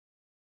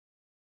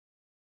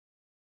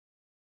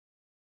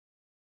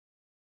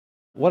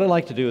what I'd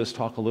like to do is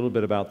talk a little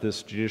bit about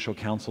this Judicial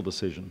Council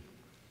decision.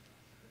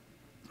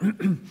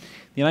 The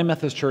United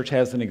Methodist Church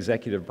has an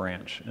executive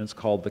branch, and it's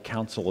called the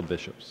Council of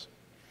Bishops.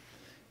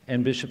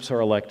 And bishops are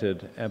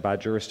elected by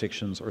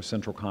jurisdictions or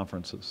central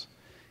conferences.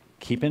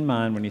 Keep in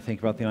mind, when you think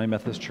about the United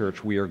Methodist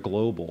Church, we are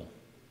global.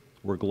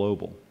 We're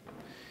global.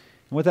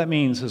 And what that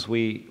means is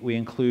we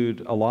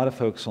include a lot of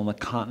folks on the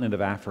continent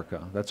of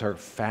Africa. That's our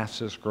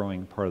fastest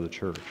growing part of the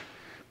church.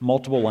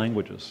 Multiple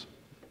languages.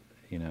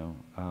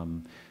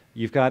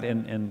 You've got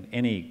in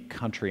any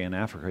country in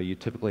Africa, you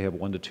typically have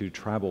 1 to 2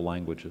 tribal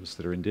languages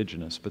that are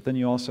indigenous. But then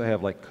you also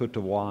have like Cote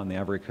d'Ivoire on the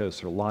Ivory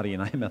Coast. There are a lot of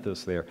United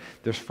Methodists there.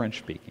 There's French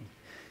speaking.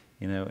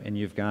 And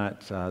you've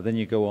got, then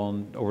you go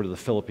on over to the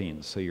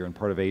Philippines, so you're in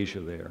part of Asia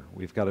there.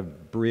 We've got a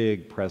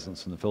big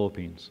presence in the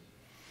Philippines.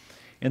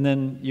 And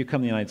then you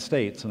come to the United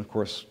States, and of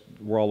course,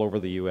 we're all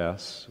over the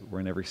U.S., we're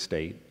in every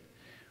state.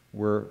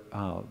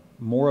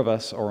 More of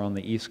us are on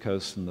the East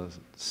Coast and the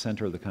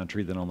center of the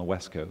country than on the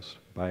West Coast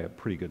by a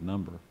pretty good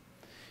number.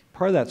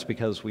 Part of that's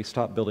because we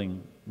stopped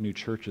building new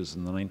churches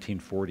in the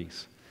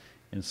 1940s,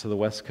 and so the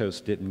West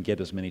Coast didn't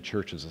get as many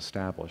churches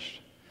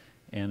established.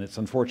 And it's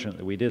unfortunate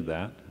that we did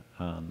that.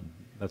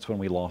 That's when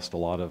we lost a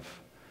lot of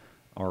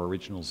our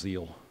original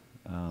zeal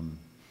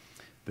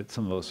that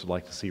some of us would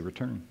like to see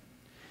return.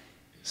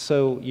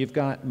 So you've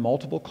got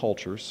multiple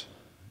cultures,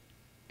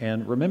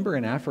 and remember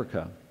in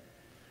Africa,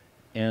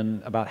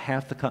 in about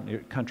half the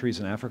countries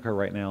in Africa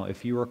right now,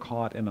 if you are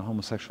caught in a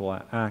homosexual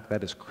act,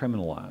 that is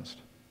criminalized.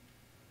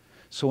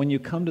 So when you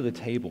come to the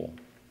table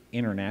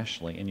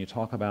internationally and you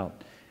talk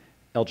about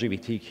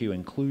LGBTQ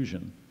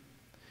inclusion,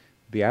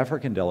 the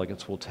African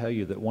delegates will tell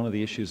you that one of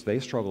the issues they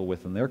struggle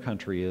with in their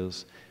country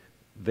is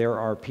there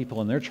are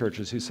people in their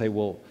churches who say,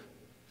 well,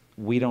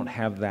 we don't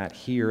have that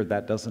here,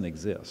 that doesn't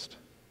exist.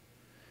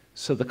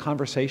 So the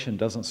conversation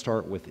doesn't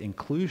start with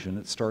inclusion,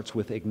 it starts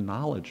with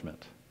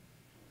acknowledgement.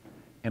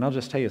 And I'll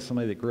just tell you, as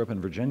somebody that grew up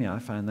in Virginia, I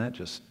find that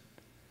just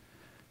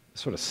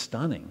sort of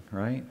stunning,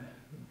 right?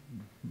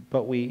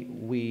 But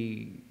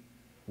we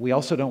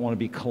also don't want to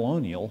be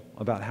colonial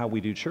about how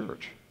we do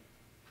church.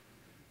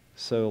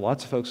 So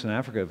lots of folks in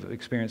Africa have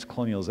experienced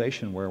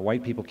colonialization where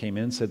white people came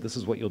in and said, this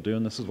is what you'll do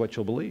and this is what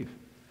you'll believe.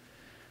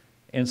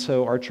 And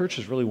so our church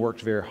has really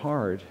worked very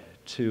hard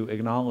to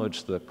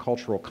acknowledge the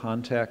cultural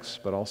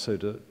context, but also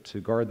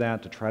to guard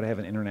that, to try to have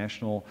an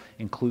international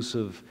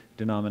inclusive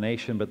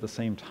denomination. But at the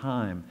same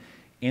time,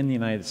 in the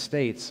United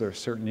States, there are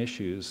certain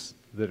issues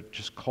that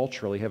just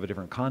culturally have a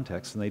different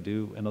context than they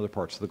do in other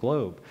parts of the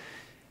globe.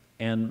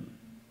 And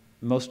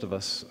most of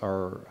us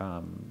are,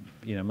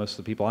 most of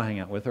the people I hang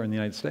out with are in the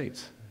United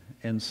States.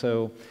 And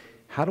so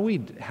how do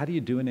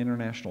you do an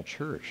international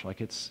church?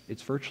 Like it's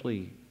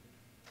virtually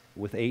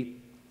with 8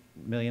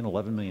 million,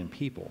 11 million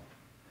people.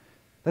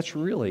 That's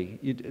really,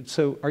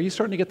 so are you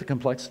starting to get the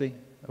complexity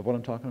of what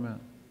I'm talking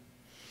about?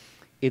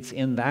 It's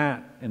in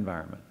that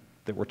environment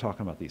that we're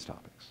talking about these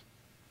topics.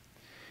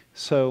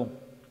 So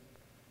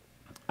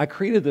I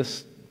created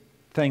this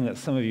thing that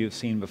some of you have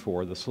seen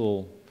before, this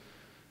little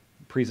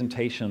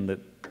presentation that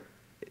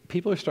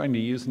people are starting to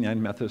use in the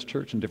United Methodist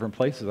Church in different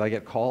places. I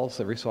get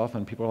calls every so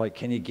often. People are like,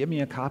 can you give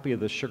me a copy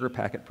of the sugar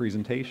packet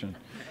presentation?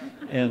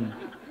 And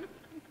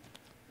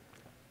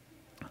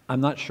I'm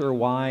not sure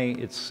why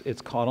it's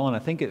caught on. I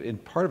think in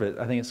part of it,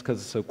 I think it's because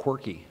it's so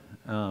quirky,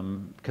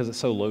 because it's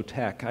so low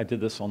tech. I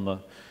did this on the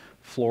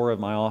floor of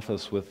my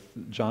office with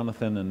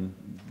Jonathan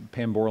and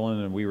Pam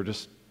Borland, and we were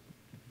just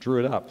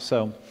drew it up.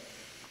 So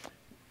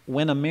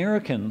when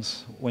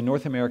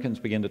North Americans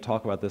begin to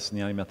talk about this in the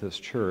United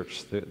Methodist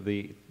Church,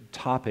 the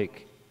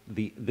topic,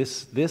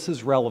 this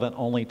is relevant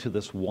only to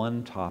this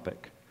one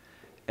topic,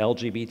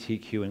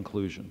 LGBTQ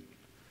inclusion,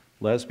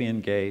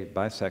 lesbian, gay,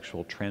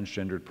 bisexual,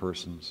 transgendered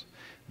persons.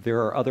 There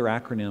are other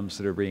acronyms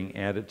that are being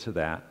added to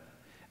that,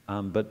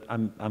 but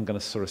I'm going to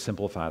sort of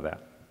simplify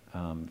that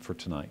for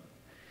tonight.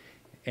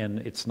 And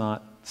it's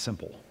not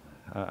simple.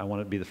 I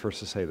want to be the first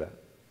to say that.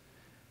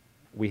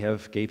 We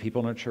have gay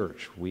people in our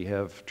church. We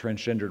have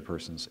transgendered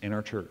persons in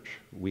our church.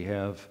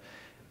 We've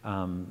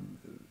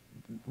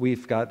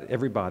got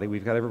everybody in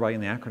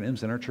the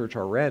acronyms in our church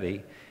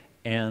already,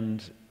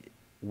 and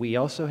we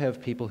also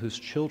have people whose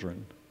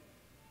children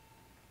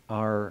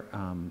are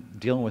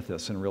dealing with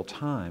this in real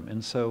time.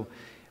 And so,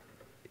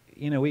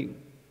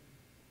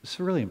 it's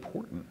really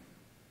important.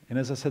 And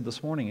as I said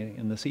this morning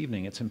and this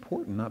evening, it's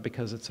important not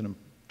because it's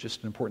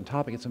just an important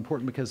topic, it's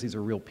important because these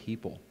are real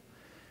people.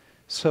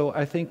 So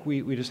I think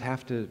we just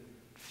have to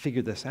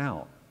figure this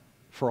out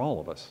for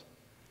all of us.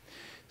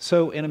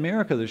 So in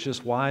America, there's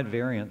just wide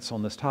variance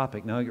on this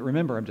topic. Now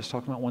remember, I'm just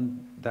talking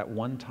about that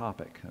one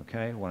topic,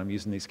 okay, when I'm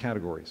using these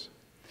categories.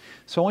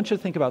 So I want you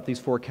to think about these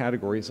 4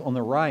 categories. On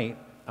the right,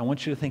 I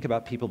want you to think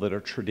about people that are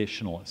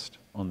traditionalist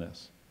on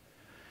this.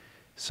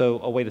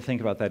 So a way to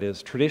think about that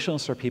is,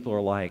 traditionalists are people who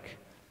are like,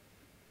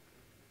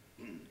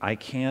 I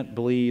can't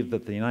believe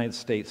that the United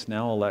States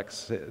now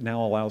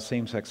allows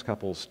same-sex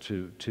couples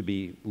to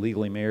be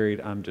legally married.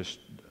 I'm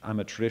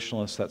a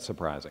traditionalist, that's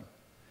surprising.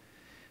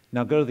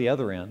 Now go to the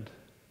other end,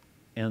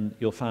 and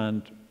you'll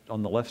find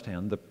on the left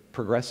hand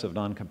progressive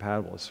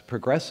non-compatibilists.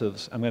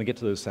 Progressives, I'm going to get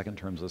to those second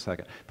terms in a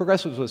second.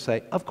 Progressives would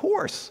say, of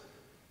course,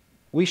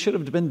 we should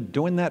have been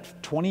doing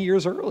that 20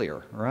 years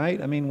earlier,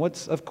 right? I mean,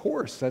 of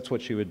course, that's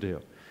what you would do.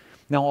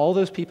 Now, all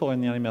those people are in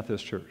the United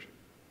Methodist Church.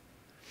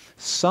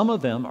 Some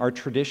of them are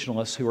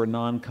traditionalists who are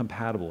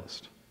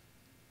non-compatibilist.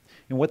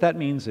 And what that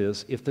means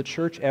is, if the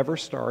church ever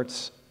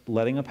starts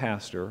letting a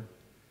pastor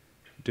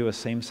do a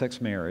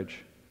same-sex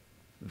marriage,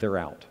 they're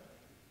out.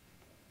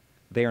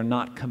 They are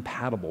not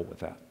compatible with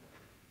that.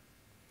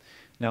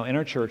 Now, in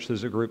our church,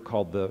 there's a group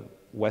called the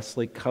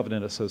Wesley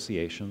Covenant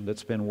Association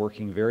that's been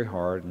working very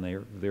hard, and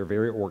they're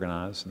very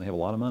organized, and they have a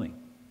lot of money.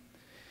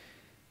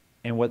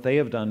 And what they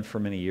have done for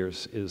many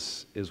years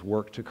is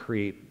work to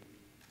create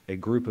a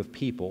group of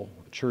people,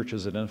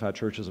 churches, identified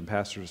churches and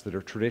pastors that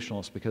are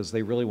traditionalists, because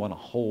they really want to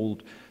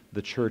hold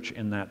the church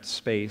in that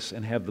space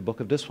and have the book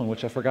of discipline,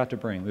 which I forgot to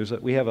bring.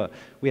 We have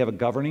a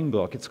governing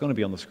book. It's going to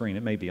be on the screen.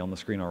 It may be on the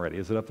screen already.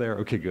 Is it up there?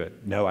 Okay,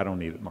 good. No, I don't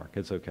need it, Mark.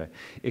 It's okay.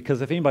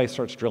 Because if anybody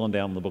starts drilling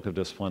down the book of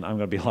discipline, I'm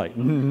going to be like,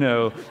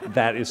 no,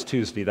 that is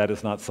Tuesday. That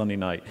is not Sunday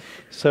night.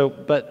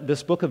 But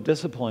this book of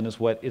discipline is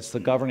it's the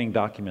governing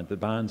document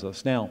that binds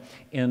us. Now,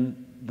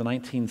 in the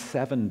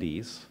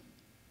 1970s,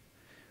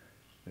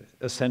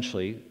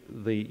 essentially,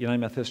 the United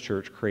Methodist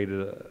Church created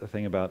a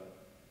thing about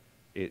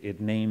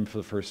it named for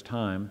the first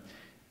time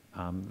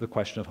the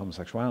question of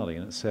homosexuality,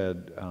 and it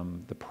said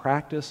the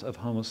practice of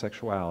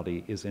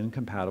homosexuality is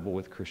incompatible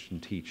with Christian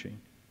teaching.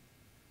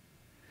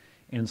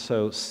 And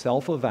so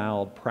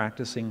self-avowed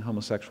practicing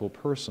homosexual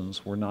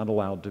persons were not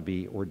allowed to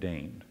be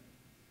ordained.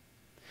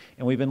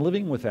 And we've been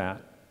living with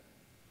that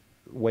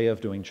way of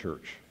doing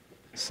church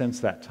since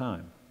that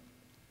time.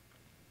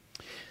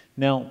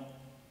 Now,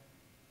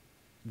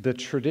 the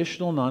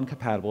traditional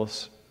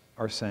non-compatibilists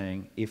are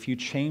saying, if you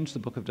change the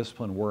book of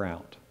discipline, we're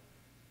out.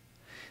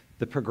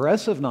 The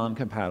progressive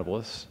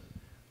non-compatibilists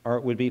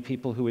would be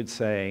people who would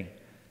say,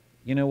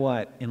 you know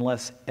what,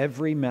 unless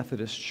every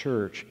Methodist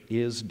church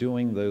is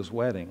doing those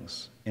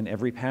weddings, and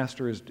every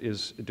pastor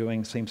is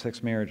doing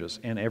same-sex marriages,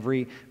 and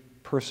every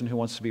person who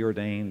wants to be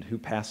ordained who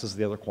passes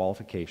the other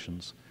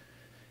qualifications,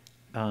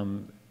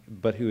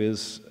 but who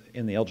is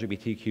in the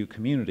LGBTQ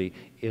community,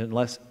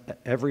 unless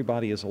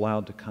everybody is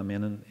allowed to come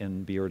in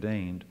and be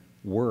ordained,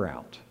 we're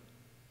out.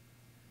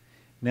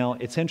 Now,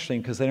 it's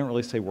interesting because they don't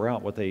really say we're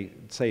out. What they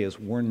say is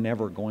we're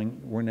never going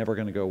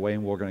to go away,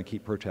 and we're going to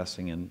keep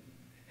protesting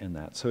in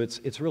that. So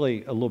it's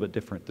really a little bit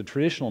different. The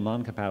traditional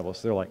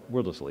non-compatibilists, they're like,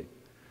 we'll just leave.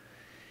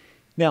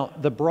 Now,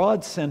 the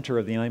broad center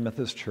of the United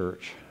Methodist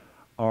Church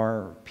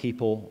are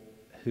people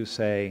who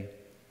say,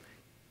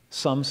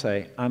 some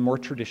say, I'm more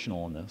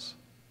traditional in this,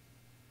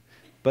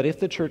 but if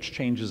the church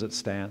changes its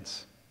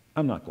stance,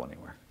 I'm not going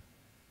anywhere.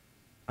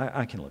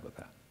 I can live with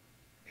that.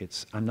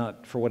 I'm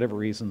not, for whatever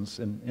reasons,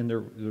 and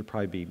there would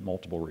probably be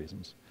multiple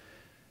reasons.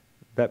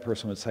 That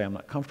person would say, I'm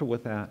not comfortable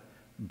with that,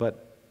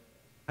 but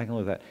I can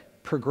live with that.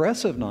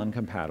 Progressive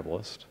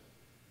non-compatibilists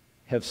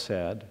have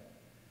said,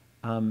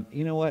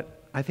 you know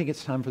what, I think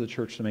it's time for the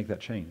church to make that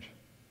change.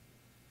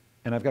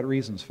 And I've got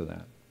reasons for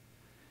that.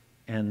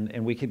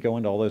 And we could go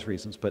into all those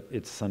reasons, but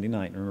it's Sunday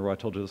night. Remember what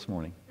I told you this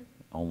morning?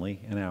 Only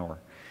an hour.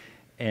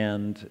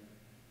 And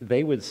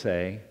they would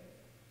say,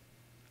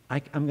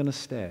 I'm going to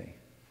stay.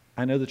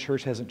 I know the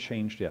church hasn't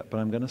changed yet, but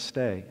I'm going to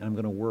stay, and I'm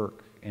going to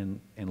work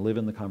and live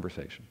in the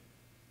conversation.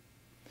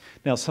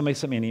 Now, somebody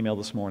sent me an email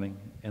this morning,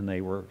 and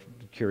they were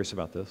curious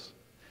about this.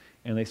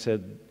 And they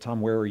said,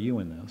 Tom, where are you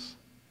in this?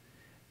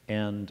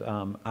 And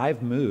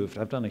I've moved.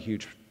 I've done a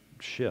huge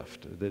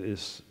shift that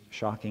is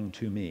shocking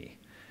to me.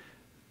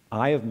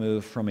 I have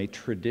moved from a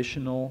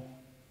traditional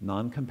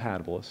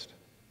non-compatibilist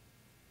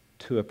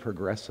to a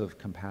progressive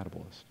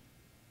compatibilist.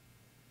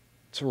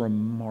 It's a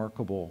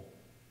remarkable,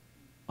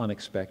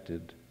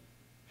 unexpected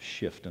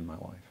shift in my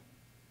life.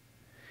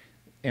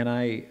 And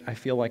I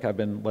feel like I've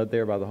been led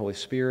there by the Holy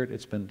Spirit.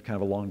 It's been kind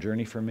of a long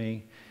journey for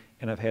me,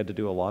 and I've had to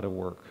do a lot of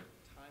work.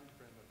 Time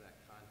frame of that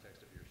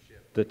context of your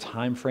shift? The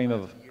time frame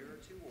of a year or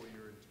two, or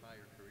your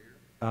entire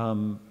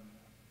career?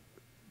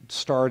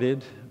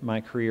 Started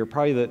my career,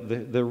 probably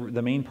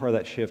the main part of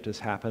that shift has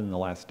happened in the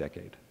last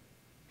decade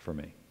for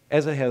me,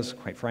 as it has,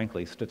 quite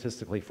frankly,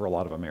 statistically for a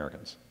lot of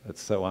Americans.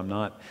 So I'm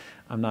not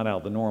out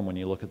of the norm when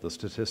you look at the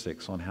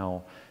statistics on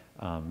how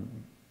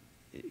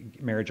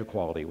marriage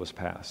equality was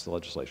passed, the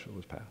legislation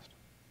was passed.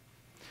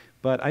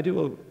 But I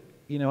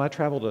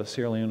travel to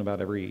Sierra Leone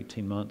about every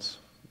 18 months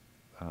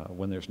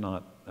when there's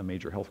not a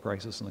major health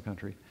crisis in the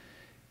country.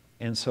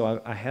 And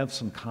so I have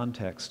some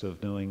context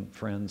of knowing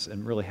friends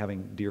and really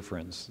having dear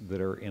friends that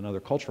are in other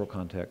cultural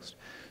contexts.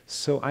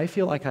 So I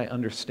feel like I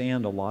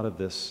understand a lot of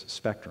this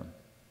spectrum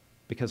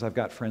because I've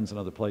got friends in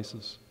other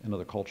places, in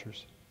other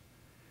cultures.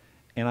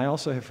 And I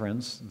also have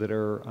friends that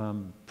are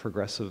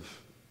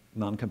progressive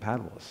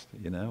non-compatibilists,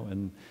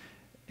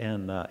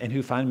 and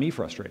who find me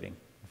frustrating,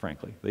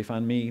 frankly. They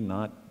find me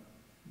not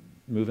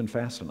moving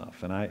fast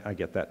enough, and I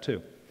get that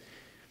too.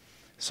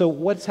 So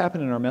what's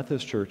happened in our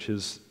Methodist Church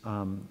is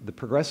the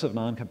progressive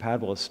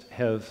non-compatibilists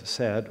have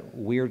said,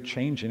 we're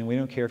changing, and we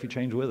don't care if you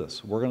change with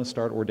us. We're going to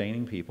start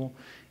ordaining people,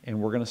 and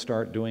we're going to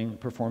start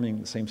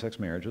performing same-sex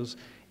marriages.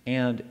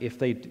 And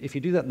if you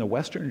do that in the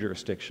Western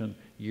jurisdiction,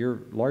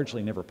 you're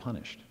largely never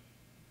punished.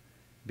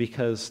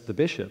 Because the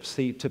bishops,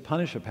 see, to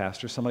punish a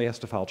pastor, somebody has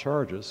to file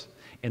charges,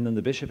 and then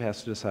the bishop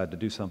has to decide to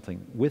do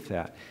something with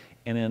that.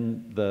 And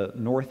in the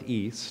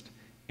Northeast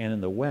and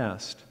in the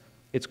West,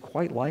 it's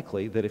quite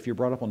likely that if you're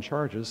brought up on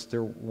charges,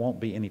 there won't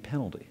be any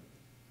penalty.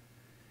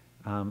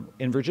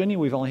 In Virginia,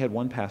 we've only had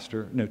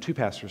two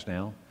pastors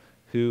now,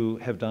 who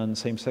have done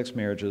same-sex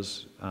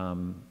marriages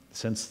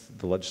since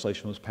the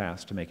legislation was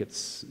passed to make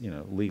it,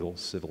 legal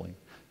civilly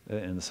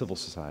in the civil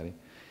society.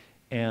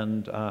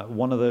 And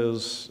one of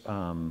those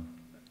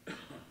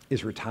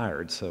is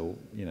retired, so,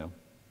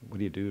 what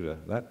do you do to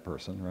that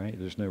person, right?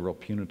 There's no real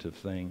punitive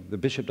thing. The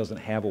bishop doesn't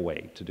have a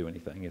way to do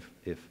anything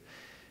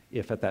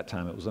if at that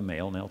time it was a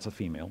male, now it's a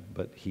female,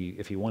 but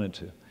if he wanted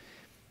to.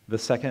 The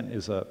second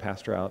is a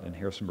pastor out in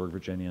Harrisonburg,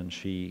 Virginia, and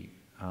she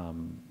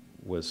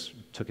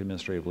took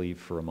administrative leave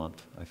for a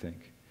month, I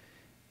think,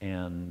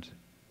 and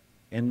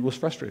was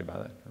frustrated by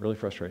that, really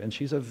frustrated. And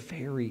she's a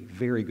very,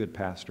 very good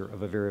pastor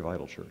of a very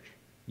vital church,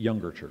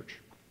 younger church.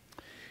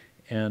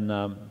 And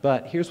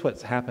but here's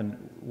what's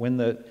happened when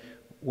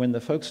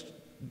the folks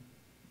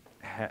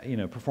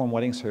perform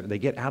wedding service, they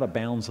get out of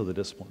bounds of the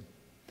discipline.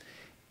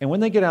 And when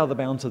they get out of the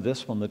bounds of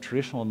this one, the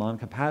traditional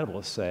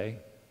non-compatibilists say,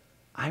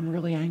 I'm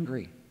really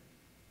angry.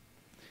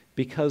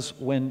 Because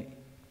when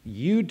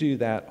you do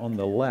that on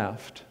the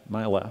left,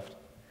 my left,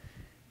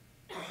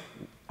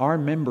 our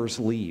members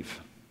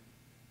leave.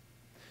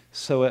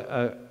 So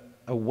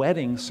a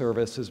wedding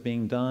service is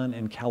being done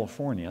in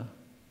California,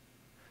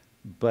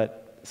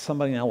 but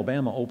somebody in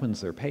Alabama opens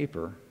their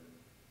paper,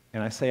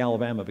 and I say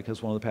Alabama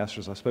because one of the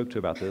pastors I spoke to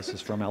about this is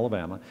from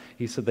Alabama.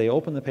 He said they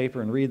open the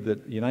paper and read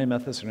that United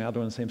Methodists are now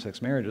doing same-sex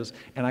marriages,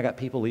 and I got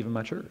people leaving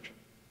my church.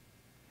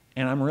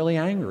 And I'm really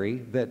angry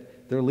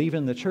that they're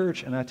leaving the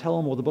church, and I tell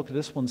them, well, the Book of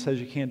Discipline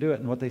says you can't do it,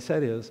 and what they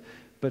said is,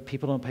 but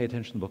people don't pay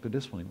attention to the Book of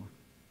Discipline anymore.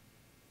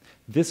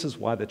 This is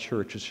why the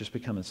church is just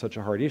becoming such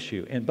a hard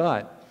issue.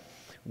 But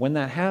when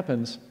that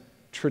happens,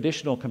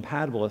 traditional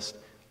compatibilists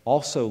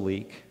also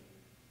leak.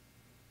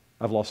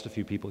 I've lost a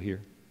few people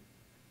here.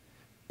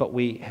 But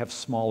we have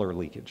smaller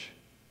leakage.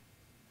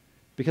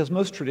 Because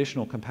most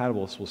traditional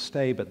compatibilists will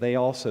stay, but they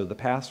also, the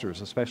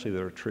pastors, especially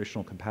that are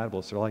traditional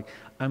compatibilists, are like,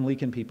 I'm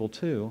leaking people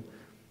too.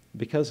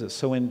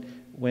 So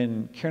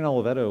when Karen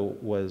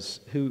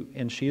Oliveto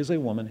and she is a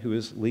woman who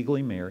is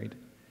legally married,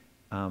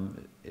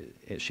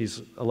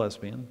 she's a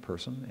lesbian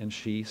person, and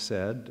she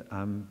said,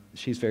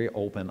 she's very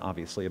open,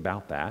 obviously,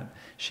 about that.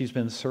 She's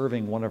been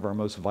serving one of our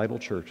most vital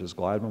churches,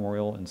 Glad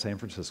Memorial in San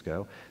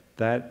Francisco,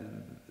 that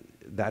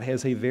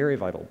has a very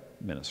vital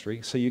ministry.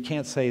 So you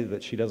can't say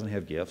that she doesn't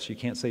have gifts. You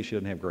can't say she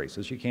doesn't have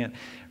graces. You can't,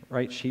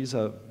 right? She's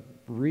a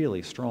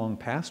really strong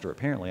pastor,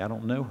 apparently. I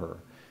don't know her.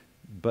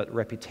 But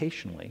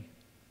reputationally,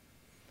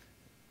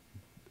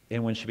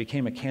 and when she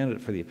became a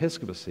candidate for the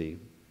episcopacy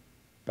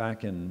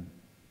back in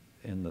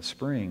the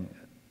spring,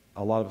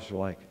 a lot of us were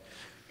like,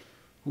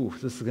 ooh,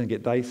 this is going to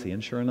get dicey.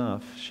 And sure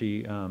enough,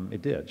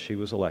 it did. She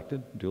was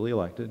elected, duly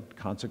elected,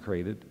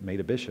 consecrated, made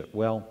a bishop.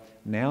 Well,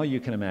 now you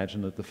can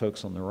imagine that the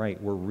folks on the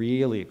right were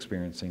really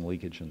experiencing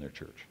leakage in their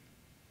church.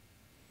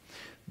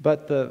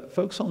 But the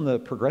folks on the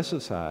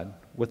progressive side,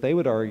 what they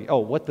would argue,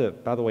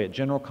 by the way, at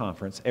General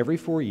Conference, every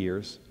 4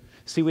 years,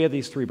 see, we have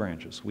these three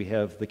branches. We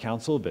have the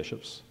Council of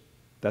Bishops,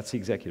 that's the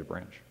executive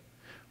branch.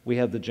 We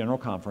have the General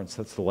Conference,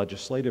 that's the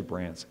legislative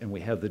branch, and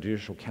we have the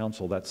Judicial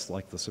Council, that's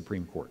like the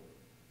Supreme Court.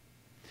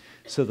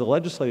 So the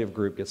legislative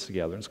group gets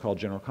together, and it's called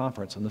General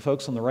Conference, and the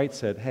folks on the right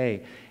said,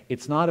 hey,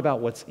 it's not about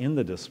what's in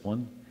the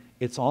discipline,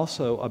 it's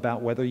also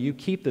about whether you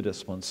keep the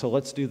discipline. So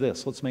let's do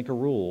this. Let's make a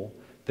rule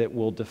that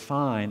will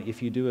define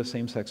if you do a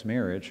same-sex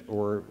marriage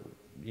or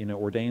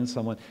ordain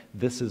someone,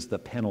 this is the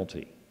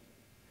penalty.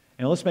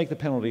 And let's make the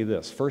penalty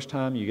this. First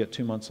time, you get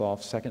 2 months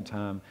off. Second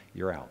time,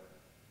 you're out.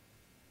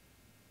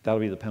 That'll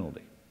be the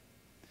penalty.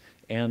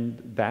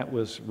 And that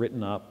was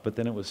written up, but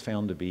then it was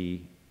found to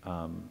be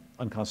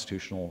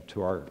unconstitutional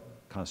to our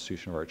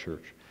constitution of our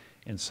church.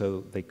 And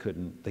so they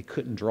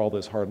couldn't draw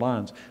those hard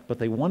lines. But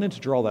they wanted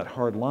to draw that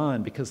hard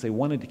line because they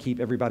wanted to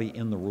keep everybody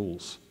in the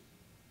rules.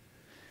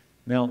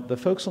 Now, the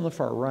folks on the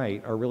far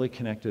right are really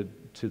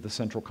connected to the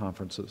central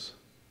conferences,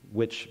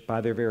 which by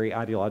their very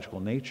ideological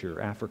nature,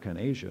 Africa and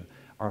Asia,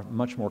 are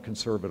much more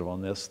conservative on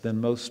this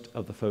than most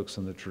of the folks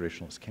in the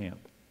traditionalist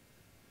camp.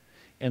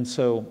 And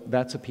so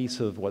that's a piece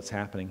of what's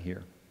happening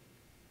here.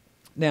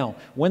 Now,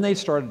 when they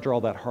started to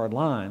draw that hard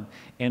line,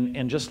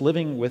 and just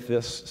living with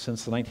this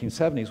since the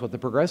 1970s, what the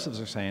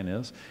progressives are saying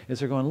is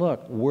they're going,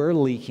 look, we're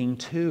leaking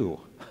too.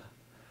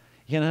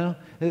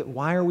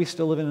 Why are we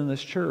still living in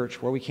this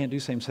church where we can't do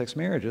same-sex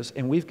marriages?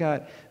 And we've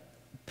got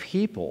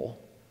people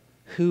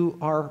who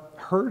are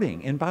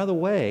hurting. And by the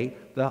way,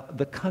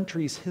 the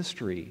country's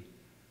history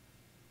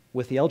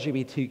with the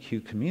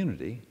LGBTQ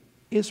community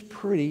is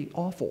pretty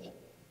awful.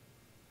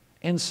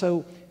 And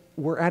so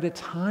we're at a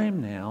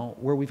time now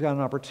where we've got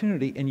an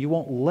opportunity, and you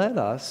won't let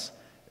us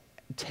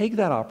take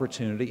that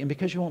opportunity, and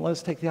because you won't let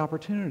us take the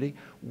opportunity,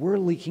 we're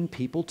leaking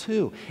people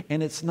too.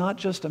 And it's not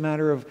just a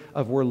matter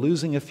of we're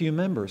losing a few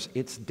members,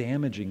 it's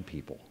damaging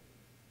people.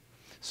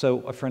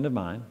 So a friend of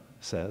mine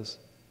says,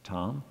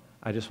 Tom,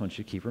 I just want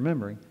you to keep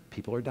remembering,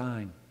 people are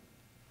dying.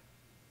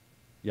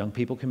 Young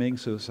people committing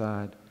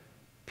suicide,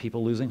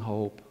 people losing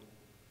hope.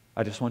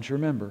 I just want you to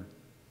remember,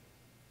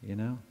 you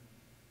know.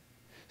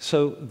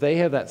 So they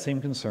have that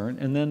same concern,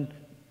 and then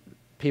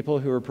people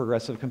who are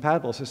progressive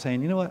compatibilists are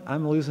saying, you know what,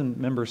 I'm losing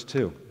members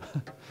too.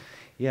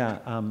 Yeah,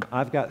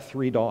 I've got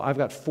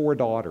 4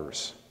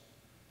 daughters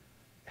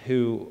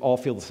who all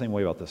feel the same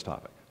way about this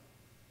topic.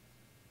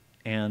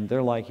 And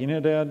they're like, you know,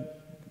 Dad,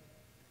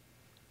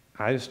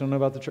 I just don't know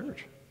about the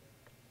church.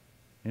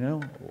 You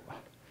know?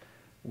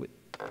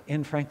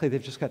 And frankly,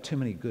 they've just got too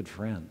many good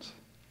friends.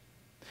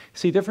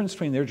 See, the difference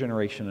between their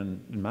generation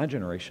and my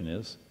generation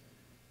is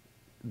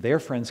their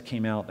friends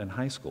came out in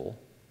high school,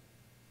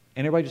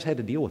 and everybody just had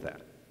to deal with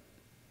that.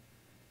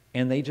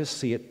 And they just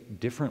see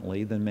it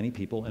differently than many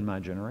people in my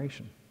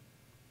generation.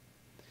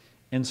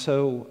 And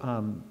so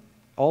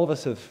all of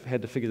us have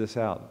had to figure this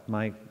out.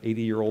 My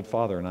 82-year-old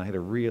father and I had a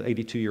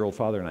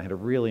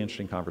really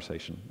interesting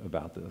conversation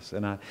about this.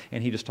 And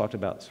he just talked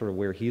about sort of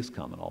where he's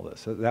come and all this.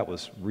 So that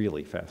was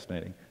really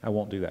fascinating. I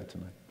won't do that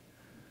tonight.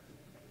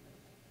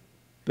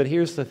 But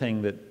here's the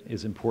thing that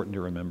is important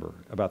to remember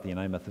about the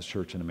United Methodist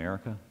Church in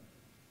America.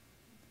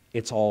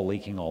 It's all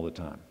leaking all the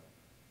time.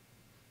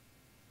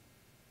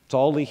 It's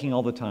all leaking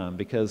all the time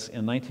because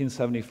in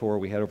 1974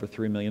 we had over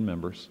 3 million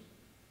members.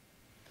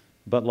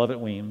 But Lovett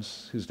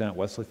Weems, who's down at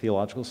Wesley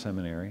Theological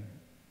Seminary,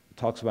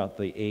 talks about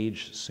the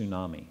age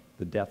tsunami,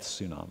 the death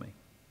tsunami.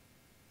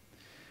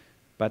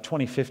 By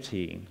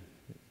 2050,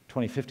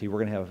 we're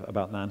going to have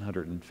about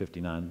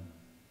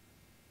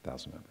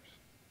 959,000 members.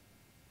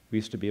 We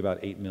used to be about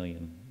 8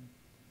 million.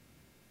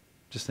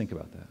 Just think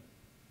about that.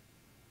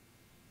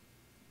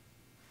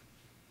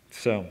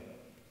 So,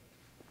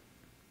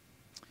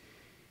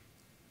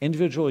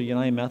 individual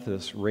United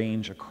Methodists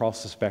range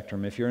across the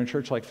spectrum. If you're in a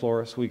church like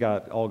Floris, we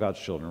got all God's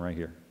children right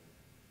here.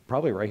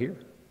 Probably right here.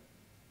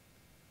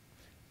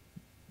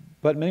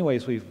 But in many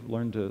ways, we've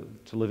learned to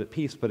live at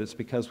peace, but it's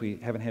because we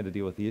haven't had to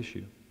deal with the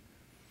issue.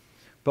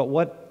 But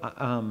what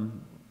I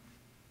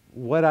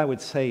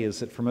would say is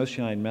that for most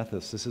United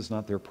Methodists, this is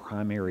not their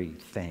primary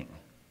thing.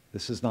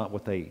 This is not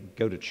what they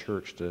go to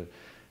church to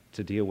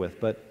deal with.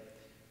 But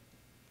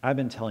I've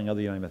been telling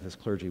other United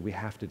Methodist clergy, we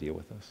have to deal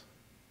with this.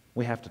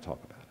 We have to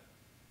talk about it.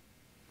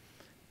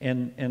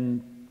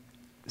 And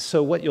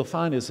so what you'll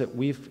find is that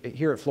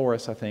here at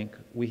Floris, I think,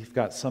 we've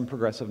got some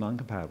progressive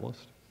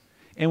non-compatibilists,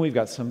 and we've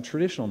got some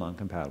traditional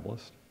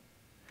non-compatibilists.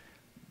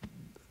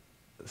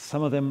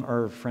 Some of them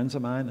are friends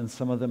of mine, and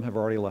some of them have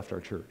already left our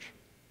church.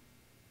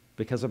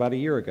 Because about a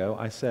year ago,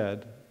 I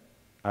said,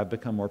 I've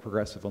become more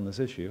progressive on this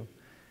issue,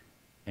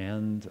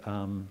 and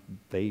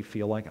they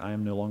feel like I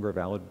am no longer a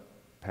valid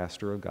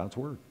pastor of God's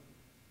Word.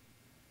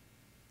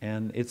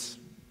 And it's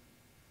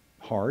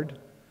hard,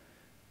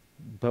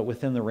 but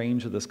within the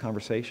range of this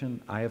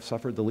conversation, I have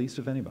suffered the least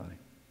of anybody.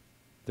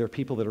 There are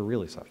people that are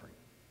really suffering.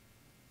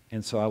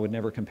 And so I would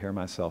never compare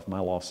my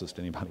losses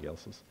to anybody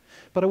else's.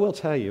 But I will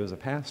tell you, as a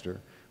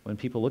pastor, when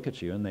people look at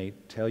you and they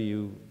tell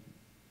you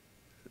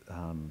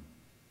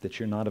that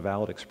you're not a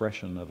valid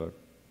expression of a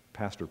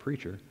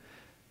pastor-preacher,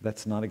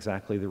 that's not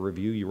exactly the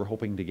review you were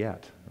hoping to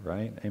get,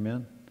 right?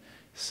 Amen?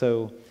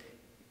 So,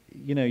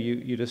 you know,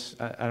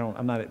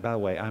 by the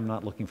way, I'm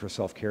not looking for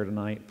self-care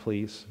tonight.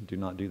 Please do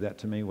not do that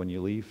to me when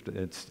you leave.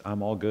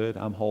 I'm all good,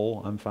 I'm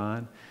whole, I'm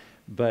fine.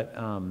 But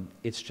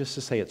it's just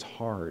to say it's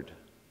hard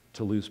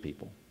to lose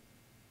people.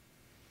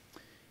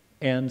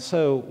 And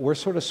so we're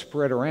sort of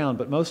spread around,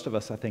 but most of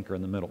us, I think, are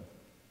in the middle.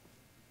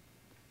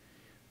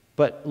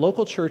 But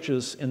local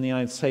churches in the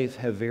United States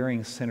have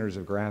varying centers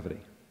of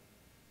gravity.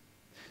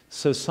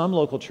 So some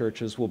local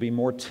churches will be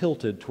more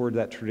tilted toward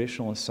that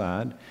traditionalist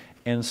side,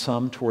 and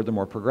some toward the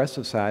more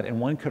progressive side, and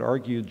one could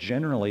argue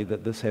generally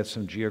that this has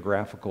some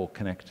geographical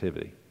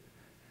connectivity.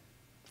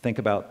 Think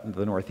about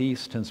the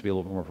Northeast, tends to be a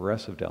little bit more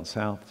progressive, down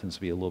south tends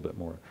to be a little bit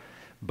more.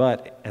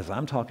 But as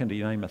I'm talking to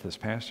United Methodist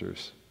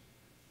pastors,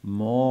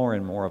 more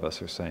and more of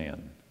us are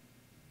saying,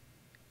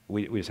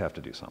 we just have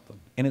to do something.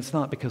 And it's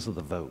not because of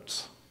the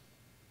votes.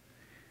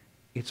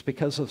 It's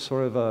because of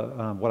sort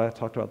of what I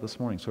talked about this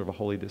morning, sort of a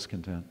holy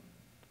discontent.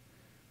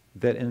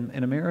 That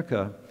in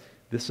America,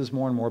 this is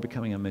more and more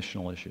becoming a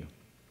missional issue.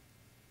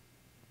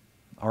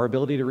 Our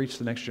ability to reach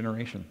the next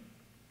generation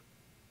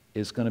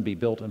is going to be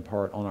built in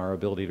part on our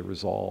ability to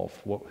resolve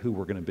who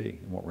we're going to be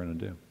and what we're going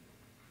to do.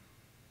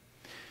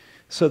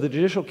 So the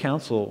Judicial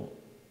Council,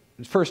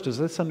 first, does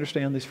this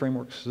understand these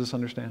frameworks? Does this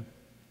understand?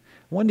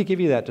 I wanted to give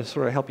you that to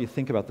sort of help you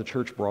think about the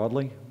church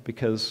broadly,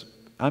 because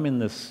I'm in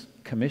this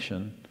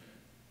commission.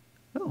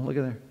 Oh, look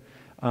at there.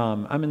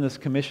 I'm in this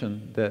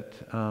commission that,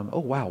 oh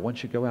wow,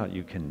 once you go out,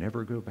 you can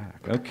never go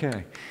back.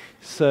 Okay.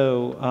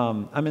 So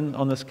I'm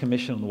on this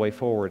commission on the way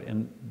forward,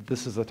 and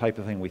this is the type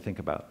of thing we think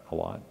about a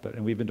lot.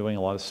 And we've been doing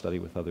a lot of study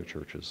with other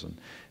churches and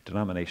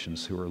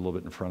denominations who are a little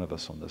bit in front of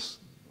us on this,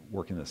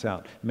 working this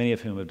out, many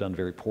of whom have done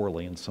very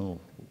poorly and some of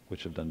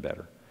which have done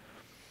better.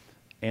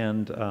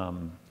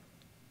 And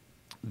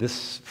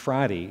this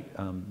Friday,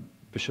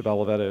 Bishop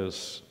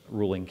Oliveto's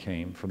ruling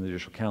came from the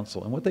Judicial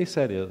Council, and what they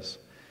said is,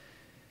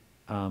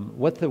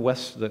 what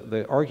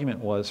the argument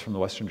was from the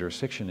Western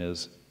jurisdiction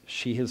is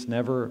she has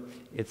never,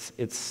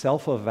 it's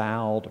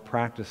self-avowed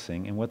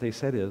practicing, and what they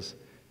said is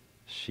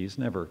she's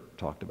never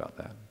talked about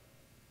that.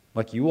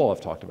 Like you all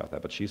have talked about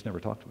that, but she's never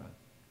talked about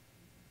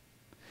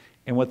it.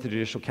 And what the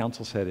Judicial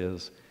Council said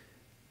is,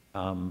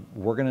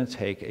 we're going to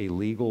take a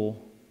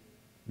legal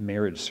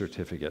marriage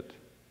certificate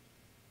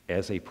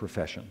as a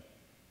profession,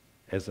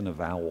 as an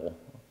avowal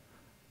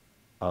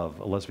of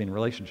a lesbian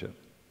relationship,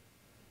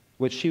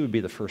 which she would be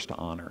the first to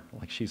honor.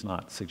 Like, she's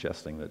not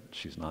suggesting that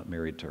she's not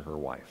married to her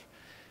wife.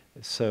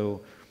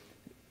 So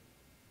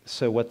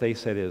what they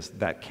said is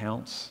that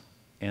counts.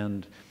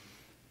 And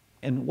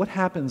what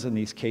happens in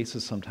these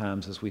cases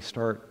sometimes is we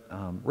start,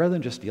 rather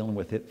than just dealing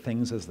with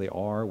things as they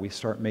are, we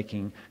start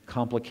making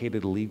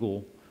complicated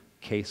legal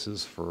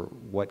cases for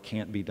what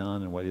can't be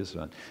done and what is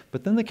done.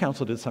 But then the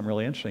council did something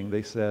really interesting.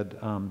 They said,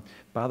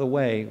 by the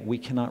way, we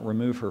cannot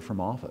remove her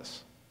from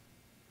office.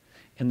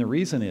 And the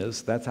reason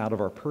is that's out of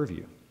our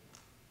purview.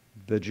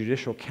 The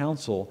Judicial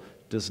Council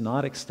does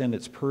not extend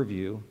its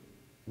purview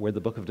where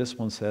the Book of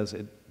Discipline says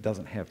it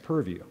doesn't have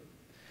purview.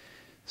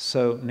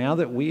 So now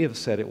that we have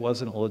said it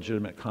wasn't a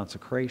legitimate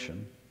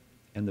consecration,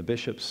 and the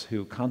bishops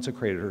who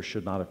consecrated her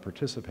should not have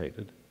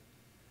participated,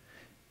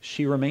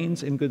 she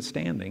remains in good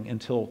standing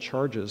until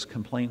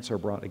complaints are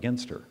brought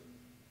against her.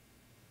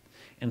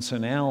 And so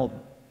now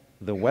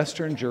the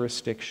Western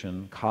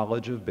Jurisdiction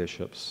College of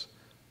Bishops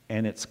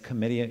and its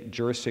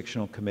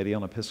jurisdictional committee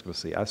on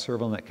episcopacy, I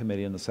serve on that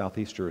committee in the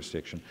Southeast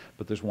jurisdiction,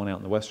 but there's one out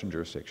in the Western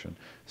jurisdiction.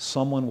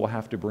 Someone will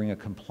have to bring a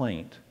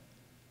complaint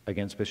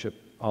against Bishop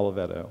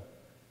Oliveto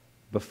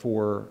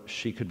before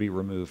she could be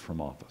removed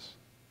from office.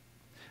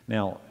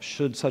 Now,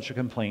 should such a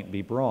complaint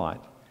be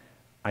brought,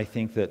 I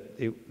think that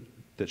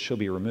she'll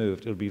be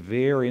removed. It'll be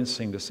very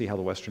interesting to see how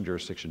the Western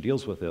jurisdiction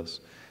deals with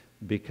this,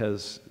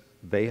 because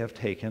they have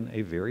taken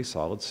a very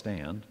solid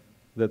stand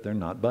that they're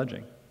not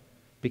budging,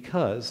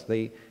 because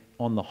they,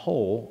 on the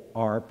whole,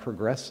 are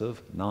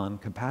progressive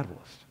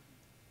non-compatibilist.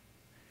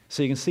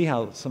 So you can see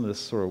how some of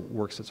this sort of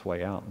works its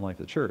way out in the life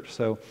of the church.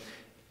 So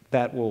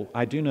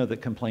I do know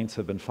that complaints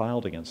have been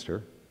filed against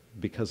her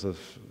because of,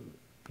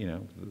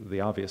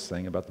 the obvious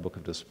thing about the Book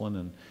of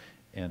Discipline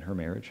and her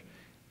marriage.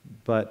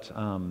 But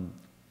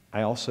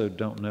I also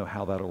don't know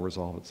how that'll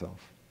resolve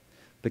itself.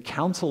 The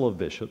Council of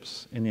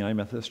Bishops in the United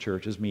Methodist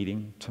Church is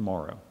meeting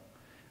tomorrow.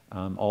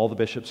 All the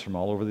bishops from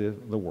all over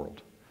the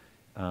world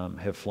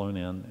have flown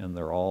in, and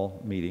they're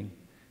all meeting.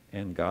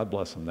 And God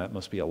bless them, that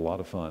must be a lot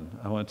of fun.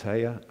 I want to tell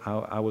you,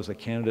 I was a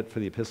candidate for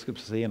the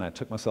episcopacy, and I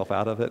took myself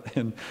out of it.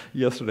 And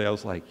yesterday I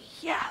was like,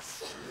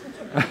 yes!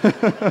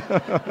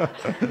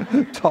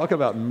 Talk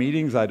about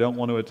meetings I don't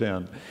want to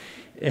attend.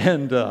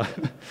 And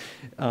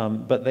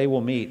but they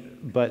will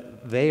meet.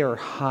 But they are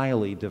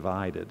highly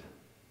divided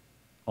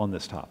on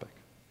this topic.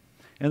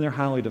 And they're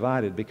highly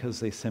divided because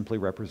they simply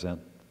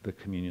represent the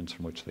communions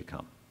from which they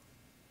come.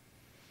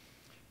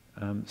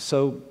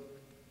 So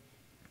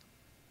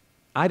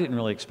I didn't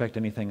really expect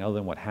anything other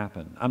than what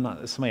happened.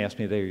 Somebody asked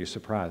me today, are you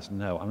surprised?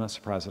 No, I'm not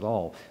surprised at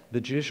all.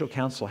 The Judicial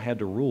Council had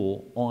to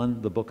rule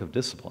on the Book of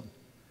Discipline.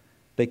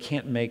 They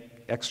can't make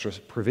extra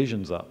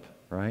provisions up,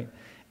 right?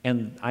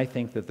 And I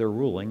think that their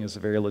ruling is a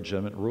very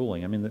legitimate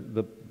ruling. I mean,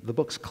 the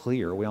book's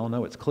clear. We all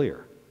know it's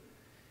clear.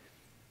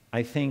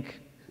 I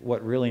think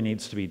what really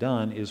needs to be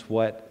done is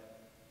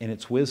what, in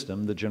its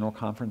wisdom, the General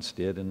Conference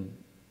did in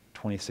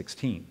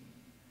 2016.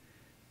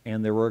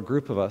 And there were a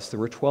group of us, there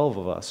were 12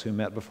 of us who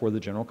met before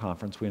the General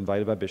Conference. We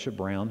invited by Bishop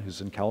Brown,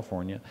 who's in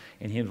California,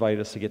 and he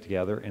invited us to get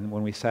together. And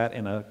when we sat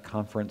in a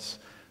conference,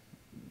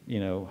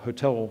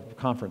 hotel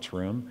conference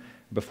room,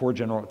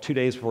 2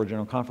 days before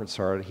General Conference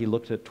started, he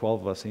looked at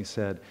 12 of us and he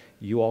said,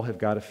 you all have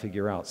got to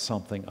figure out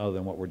something other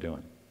than what we're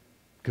doing,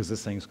 because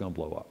this thing's going to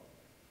blow up,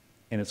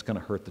 and it's going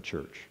to hurt the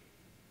church.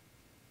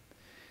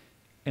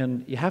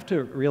 And you have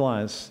to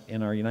realize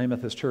in our United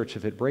Methodist Church,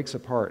 if it breaks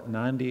apart,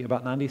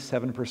 about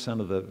 97%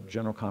 of the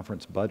General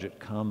Conference budget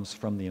comes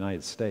from the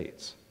United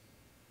States.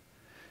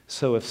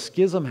 So if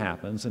schism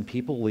happens and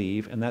people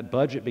leave and that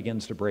budget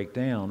begins to break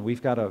down,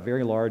 we've got a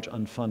very large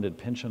unfunded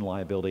pension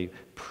liability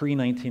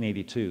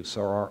pre-1982.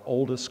 So our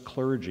oldest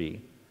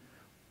clergy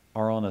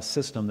are on a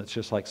system that's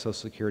just like Social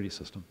Security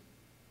system,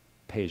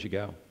 pay as you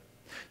go.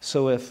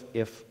 So if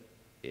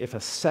a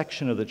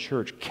section of the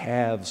church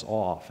calves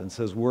off and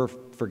says,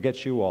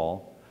 forget you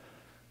all,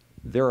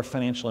 there are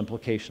financial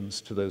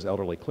implications to those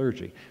elderly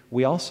clergy.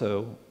 We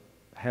also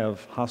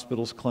have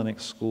hospitals,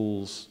 clinics,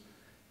 schools,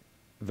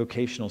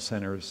 vocational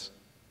centers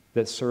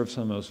that serve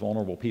some of the most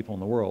vulnerable people in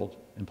the world,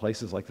 in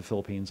places like the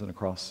Philippines and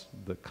across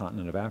the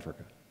continent of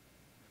Africa.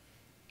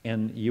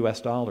 And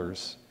US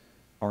dollars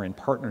are in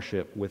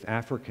partnership with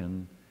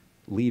African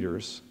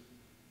leaders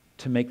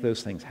to make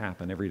those things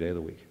happen every day of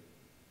the week.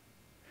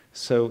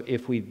 So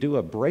if we do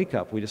a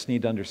breakup, we just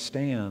need to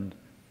understand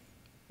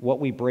what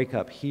we break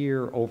up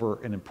here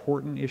over an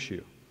important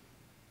issue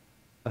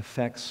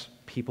affects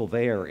people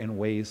there in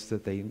ways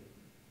that they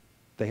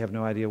have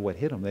no idea what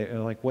hit them. They're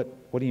like,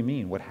 what do you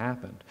mean? What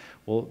happened?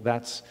 Well,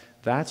 that's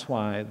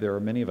why there are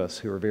many of us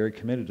who are very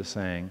committed to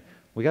saying,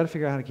 we got to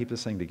figure out how to keep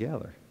this thing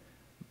together.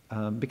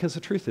 Because the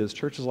truth is,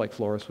 churches like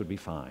Floris would be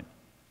fine.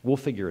 We'll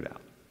figure it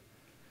out.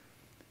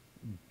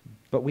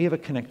 But we have a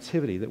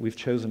connectivity that we've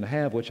chosen to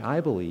have, which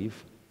I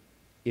believe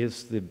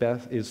is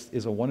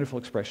a wonderful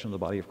expression of the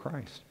body of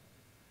Christ.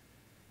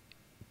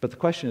 But the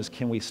question is,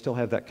 can we still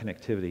have that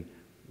connectivity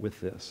with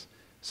this?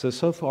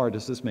 So far,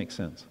 does this make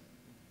sense?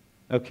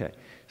 Okay,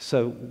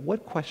 so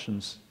what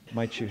questions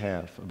might you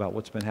have about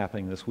what's been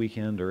happening this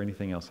weekend or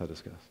anything else I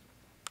discussed?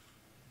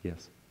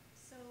 Yes?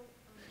 So,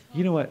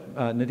 You know what?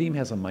 Nadim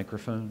has a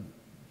microphone.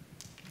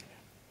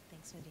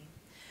 thanks, Nadim.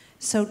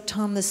 So,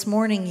 Tom, this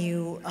morning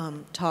you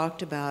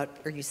talked about,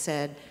 or you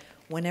said,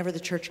 whenever the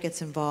church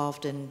gets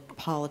involved in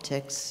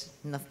politics,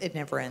 it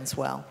never ends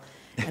well.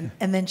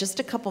 And then just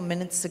a couple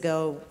minutes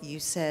ago, you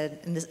said,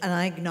 and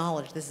I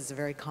acknowledge this is a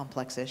very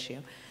complex issue.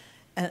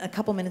 And a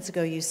couple minutes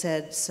ago, you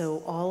said,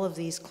 so all of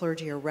these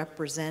clergy are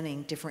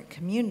representing different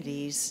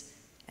communities,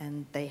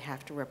 and they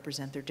have to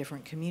represent their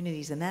different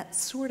communities. And that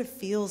sort of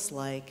feels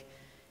like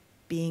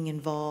being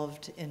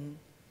involved in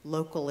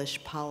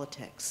local-ish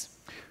politics.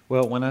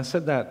 Well, when I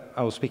said that,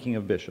 I was speaking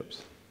of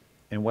bishops.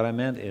 And what I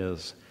meant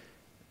is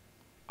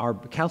our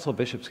Council of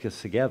Bishops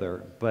gets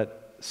together,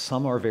 but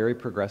some are very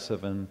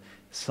progressive and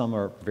some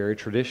are very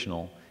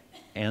traditional.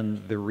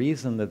 And the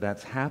reason that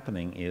that's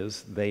happening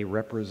is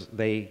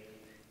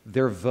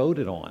they're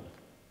voted on.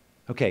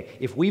 Okay,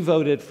 if we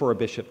voted for a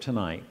bishop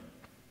tonight,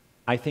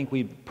 I think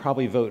we'd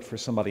probably vote for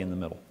somebody in the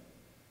middle.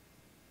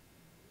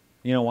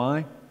 You know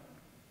why?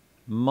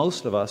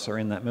 Most of us are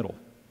in that middle.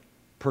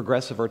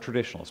 Progressive or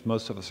traditionalists,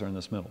 most of us are in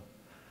this middle.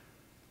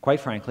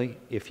 Quite frankly,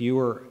 if you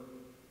were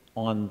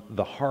on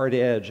the hard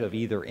edge of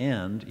either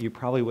end, you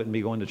probably wouldn't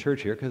be going to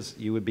church here because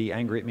you would be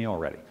angry at me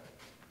already.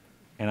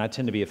 And I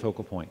tend to be a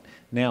focal point.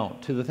 Now,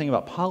 to the thing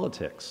about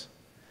politics,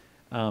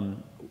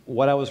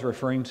 what I was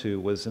referring to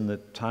was in the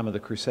time of the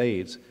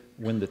Crusades,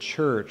 when the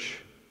church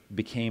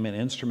became an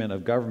instrument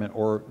of government,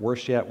 or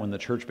worse yet, when the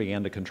church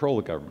began to control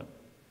the government.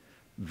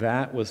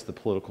 That was the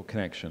political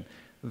connection.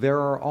 There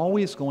are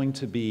always going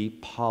to be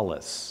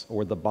polis,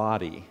 or the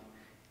body,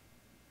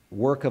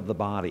 work of the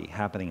body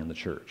happening in the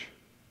church.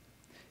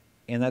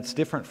 And that's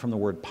different from the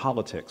word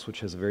politics,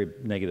 which has a very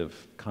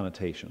negative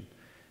connotation.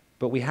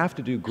 But we have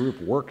to do group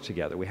work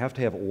together. We have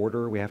to have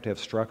order, we have to have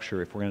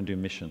structure if we're going to do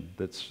mission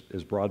that's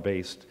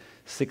broad-based,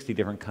 60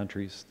 different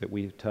countries that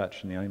we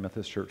touch in the United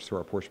Methodist Church through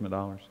our apportionment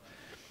dollars.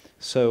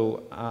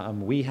 So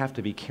we have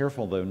to be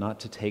careful, though, not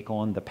to take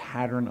on the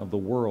pattern of the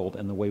world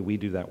and the way we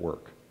do that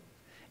work.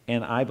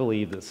 And I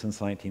believe that since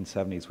the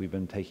 1970s, we've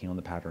been taking on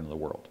the pattern of the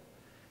world.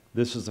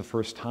 This is the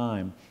first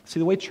time. See,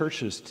 the way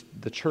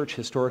the church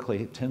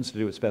historically tends to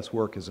do its best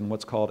work is in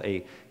what's called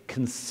a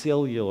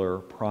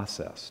conciliar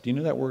process. Do you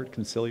know that word,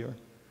 conciliar?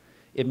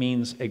 It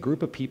means a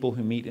group of people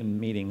who meet in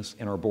meetings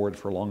and are bored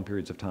for long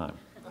periods of time.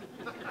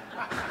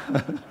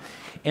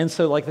 And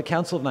so, like the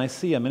Council of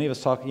Nicaea, many of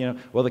us talk,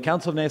 well, the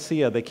Council of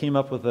Nicaea, they came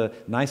up with the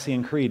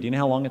Nicene Creed. Do you know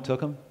how long it took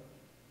them?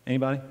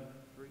 Anybody?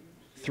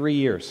 3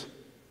 years.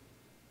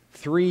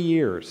 3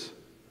 years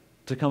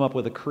to come up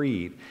with a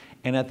creed.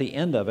 And at the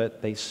end of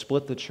it, they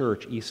split the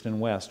church east and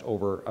west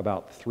over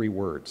about 3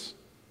 words.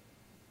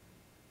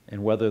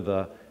 And whether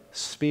the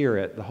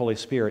Spirit, the Holy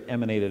Spirit,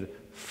 emanated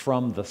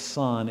from the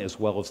Son as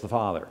well as the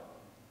Father.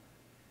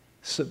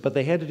 So, but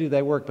they had to do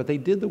that work, but they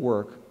did the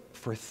work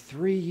for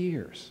 3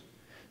 years.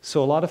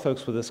 So a lot of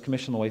folks with this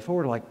commission the way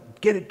forward are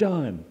like, get it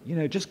done.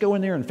 Just go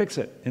in there and fix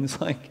it. And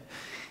it's like,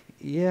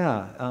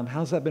 yeah,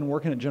 how's that been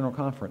working at General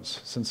Conference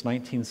since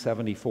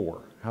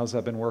 1974? How's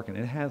that been working?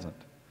 It hasn't.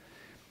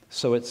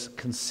 So it's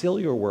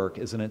conciliar work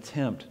is an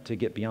attempt to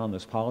get beyond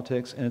this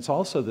politics, and it's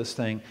also this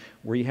thing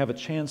where you have a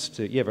chance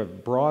to, you have a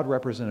broad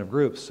representative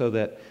group so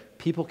that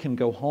people can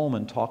go home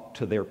and talk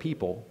to their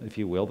people, if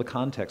you will, the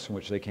context from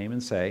which they came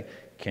and say,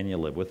 can you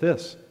live with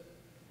this?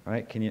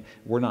 Right?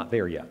 We're not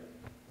there yet,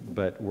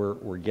 but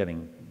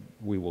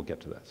we will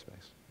get to that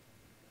space.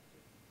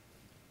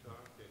 Tom,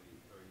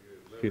 are you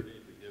at liberty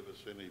to give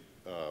us any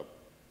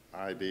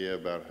idea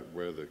about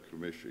where the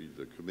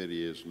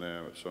committee is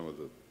now at some of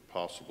the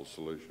possible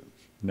solutions?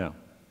 No,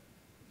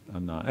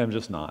 I'm not. I'm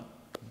just not.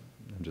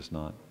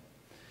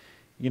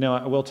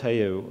 I will tell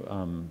you,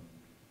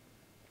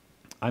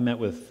 I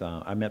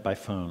met by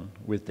phone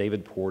with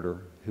David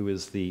Porter, who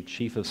is the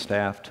Chief of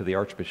Staff to the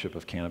Archbishop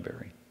of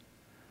Canterbury,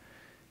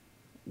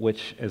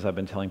 which, as I've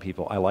been telling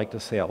people, I like to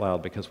say out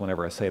loud because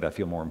whenever I say it, I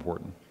feel more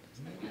important.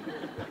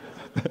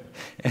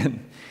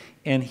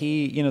 And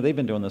he, they've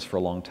been doing this for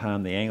a long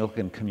time. The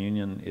Anglican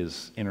Communion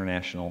is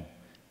international.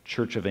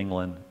 Church of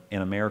England.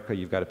 In America,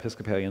 you've got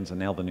Episcopalians and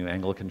now the new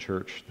Anglican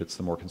Church that's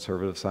the more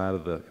conservative side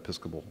of the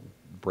Episcopal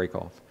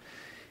breakoff.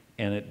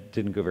 And it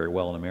didn't go very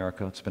well in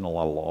America. It's been a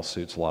lot of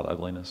lawsuits, a lot of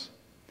ugliness.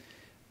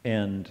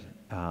 And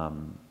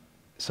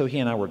so he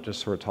and I were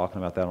just sort of talking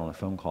about that on a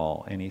phone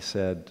call, and he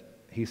said,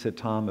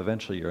 Tom,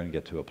 eventually you're going to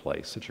get to a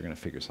place that you're going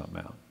to figure something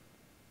out.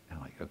 And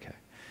I'm like, okay.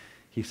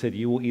 He said,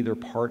 you will either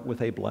part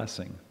with a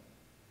blessing,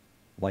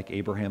 like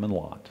Abraham and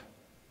Lot,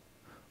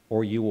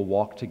 or you will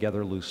walk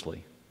together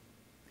loosely,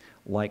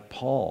 like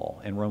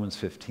Paul in Romans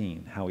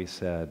 15, how he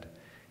said,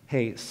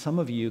 hey, some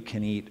of you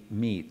can eat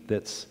meat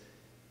that's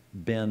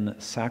been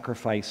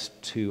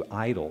sacrificed to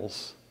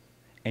idols,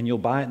 and you'll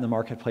buy it in the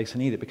marketplace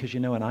and eat it because you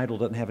know an idol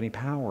doesn't have any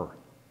power.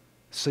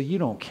 So you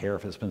don't care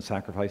if it's been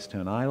sacrificed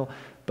to an idol,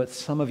 but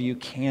some of you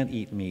can't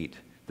eat meat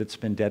that's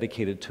been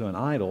dedicated to an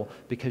idol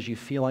because you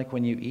feel like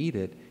when you eat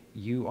it,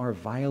 you are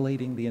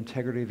violating the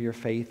integrity of your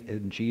faith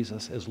in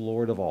Jesus as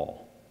Lord of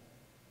all.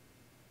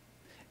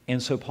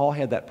 And so Paul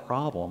had that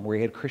problem where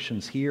he had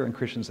Christians here and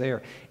Christians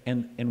there.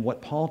 And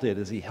what Paul did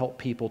is he helped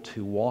people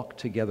to walk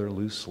together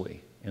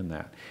loosely in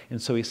that.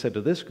 And so he said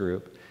to this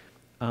group,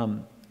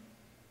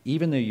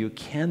 even though you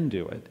can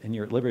do it and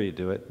you're at liberty to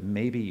do it,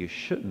 maybe you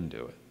shouldn't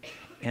do it.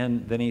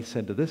 And then he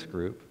said to this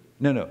group,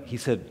 he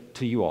said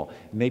to you all,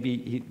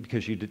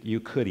 because you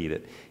could eat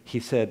it. He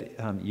said,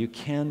 you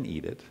can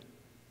eat it,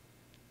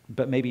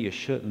 but maybe you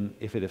shouldn't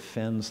if it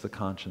offends the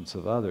conscience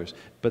of others.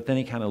 But then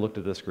he kind of looked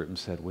at this group and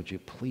said, would you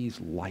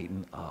please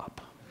lighten up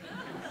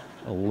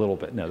a little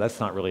bit? No, that's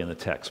not really in the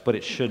text, but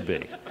it should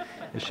be.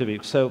 It should be.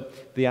 So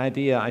the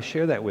idea, I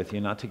share that with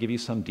you, not to give you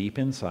some deep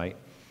insight.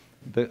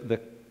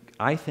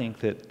 I think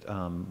that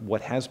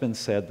what has been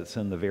said that's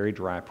in the very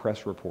dry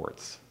press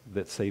reports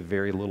that say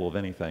very little of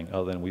anything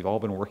other than we've all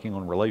been working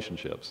on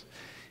relationships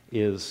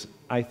is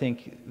I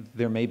think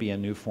there may be a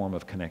new form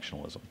of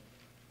connectionalism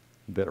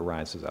that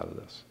arises out of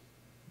this.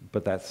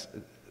 But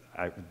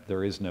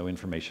there is no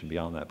information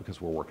beyond that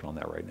because we're working on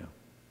that right now.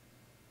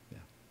 Yeah.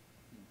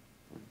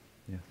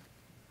 Yeah.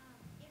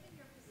 Given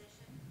your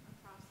position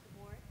across the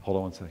board. Hold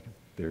on one second.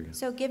 There you go.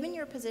 So given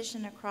your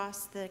position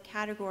across the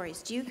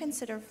categories, do you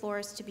consider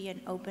Floris to be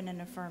an open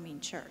and affirming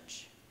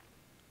church?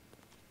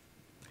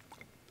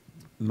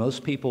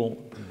 Most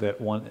people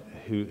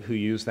who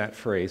use that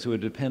phrase, it would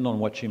depend on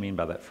what you mean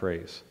by that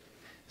phrase.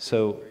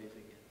 So,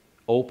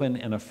 open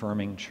and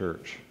affirming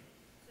church.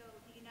 So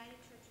the United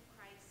Church of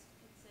Christ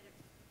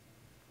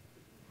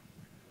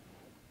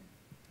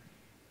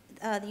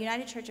the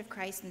United Church of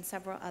Christ and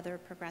several other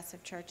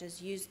progressive churches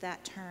use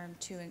that term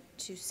to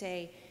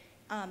say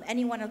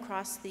anyone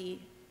across the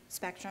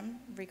spectrum,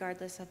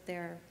 regardless of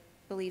their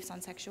beliefs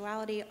on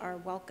sexuality, are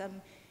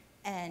welcome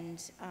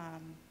and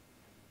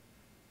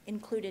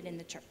included in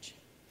the church.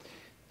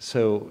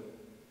 So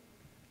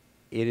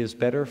it is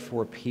better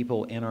for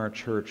people in our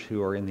church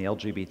who are in the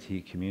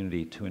LGBT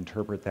community to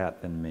interpret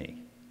that than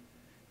me.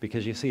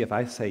 Because you see, if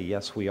I say,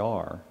 yes, we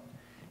are,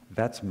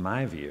 that's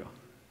my view.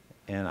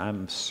 And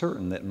I'm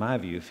certain that my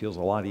view feels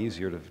a lot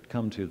easier to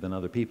come to than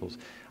other people's.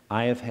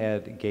 I have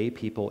had gay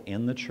people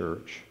in the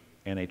church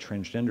and a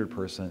transgendered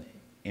person,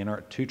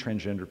 two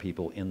transgender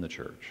people in the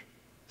church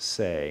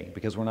say,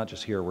 because we're not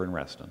just here, we're in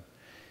Reston,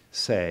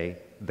 say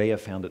they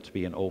have found it to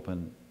be an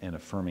open and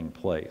affirming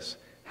place.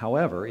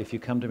 However, if you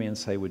come to me and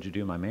say, would you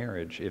do my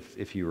marriage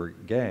if you were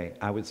gay,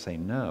 I would say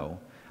no.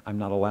 I'm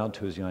not allowed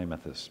to as United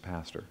Methodist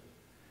pastor.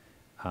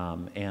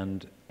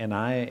 And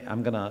I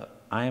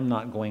am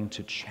not going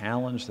to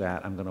challenge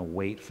that. I'm going to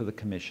wait for the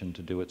commission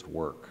to do its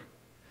work.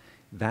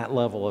 That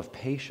level of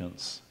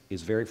patience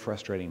is very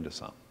frustrating to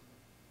some.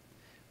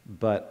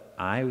 But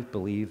I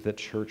believe that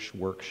church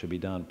work should be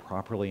done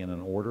properly and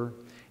in order.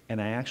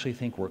 And I actually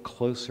think we're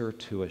closer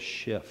to a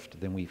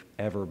shift than we've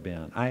ever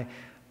been. I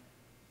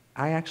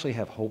actually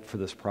have hope for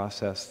this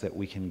process that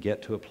we can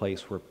get to a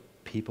place where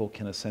people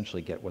can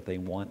essentially get what they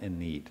want and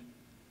need.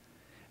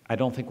 I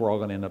don't think we're all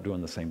going to end up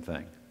doing the same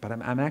thing. But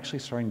I'm actually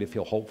starting to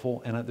feel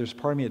hopeful. And there's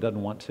part of me that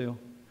doesn't want to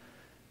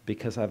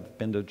because I've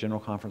been to General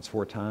Conference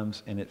 4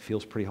 times and it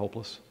feels pretty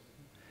hopeless.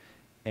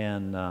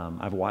 And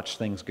I've watched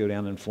things go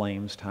down in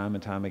flames time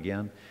and time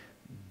again.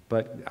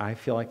 But I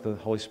feel like the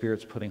Holy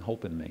Spirit's putting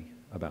hope in me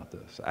about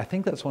this. I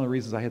think that's one of the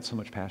reasons I had so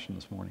much passion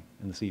this morning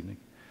and this evening,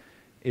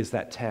 is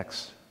that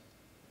text,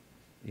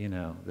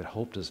 that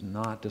hope does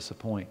not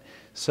disappoint.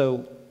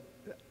 So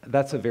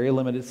that's a very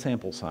limited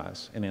sample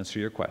size in answer to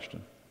your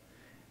question.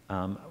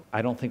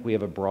 I don't think we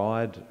have a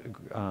broad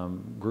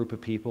group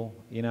of people.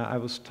 I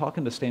was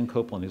talking to Stan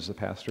Copeland, who's the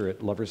pastor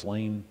at Lover's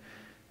Lane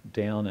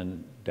down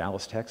in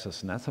Dallas,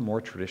 Texas, and that's a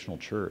more traditional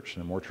church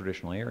in a more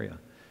traditional area.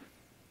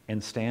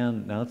 And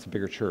Stan, now that's a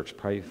bigger church,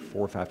 probably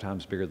 4 or 5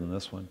 times bigger than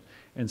this one.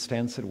 And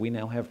Stan said, we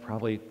now have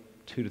probably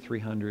 200 to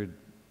 300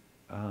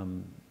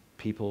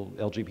 people,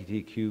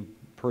 LGBTQ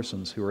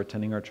persons who are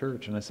attending our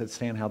church. And I said,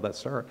 Stan, how'd that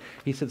start?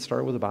 He said,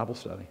 start with a Bible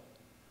study.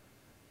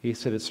 He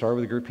said, it started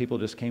with a group of people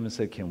who just came and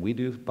said, can we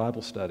do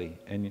Bible study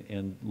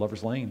in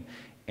Lover's Lane?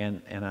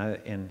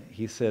 And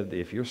he said,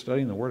 if you're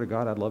studying the Word of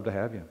God, I'd love to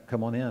have you.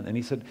 Come on in. And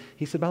he said,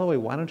 by the way,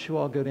 why don't you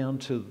all go down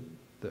to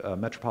the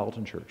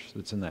Metropolitan Church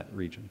that's in that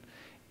region.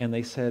 And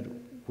they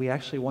said, we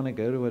actually want to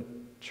go to a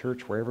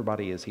church where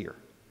everybody is here.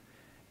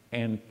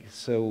 And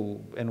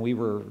so, and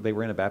they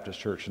were in a Baptist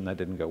church, and that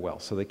didn't go well.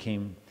 So they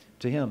came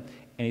to him,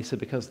 and he said,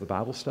 because of the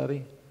Bible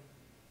study,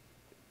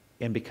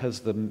 and because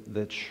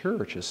the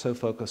church is so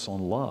focused on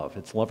love,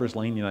 it's Lover's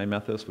Lane United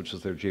Methodist, which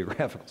is their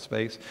geographical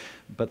space,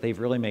 but they've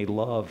really made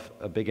love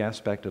a big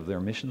aspect of their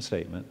mission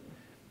statement,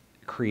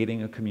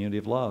 creating a community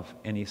of love.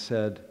 And he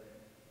said,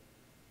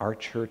 our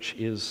church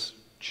is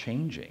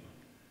changing,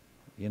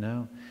 you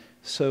know?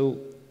 So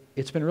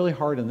it's been really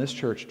hard in this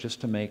church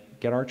just to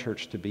get our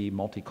church to be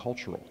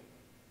multicultural.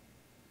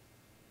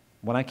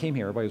 When I came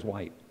here, everybody was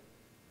white.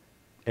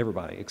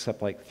 Everybody,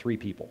 except like 3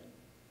 people.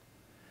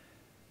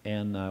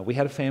 And we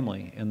had a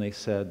family, and they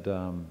said,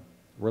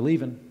 we're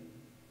leaving.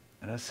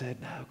 And I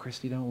said, no,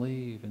 Christy, don't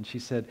leave. And she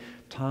said,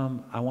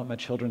 Tom, I want my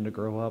children to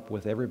grow up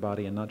with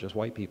everybody and not just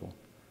white people.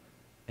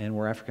 And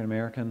we're African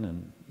American,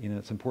 and you know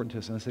it's important to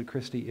us. And I said,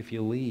 Christy, if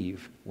you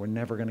leave, we're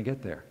never going to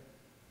get there.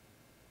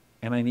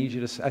 And I need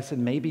you to, I said,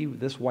 maybe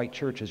this white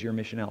church is your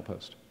mission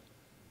outpost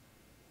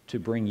to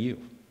bring you.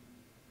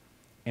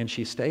 And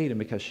she stayed, and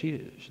because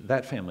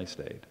that family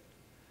stayed,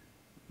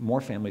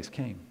 more families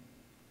came.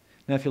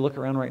 Now, if you look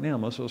around right now,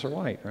 most of us are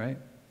white, right?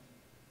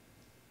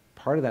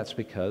 Part of that's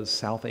because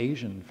South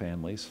Asian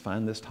families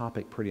find this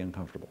topic pretty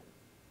uncomfortable.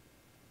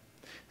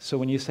 So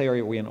when you say,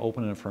 are we an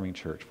open and affirming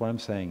church? What I'm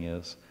saying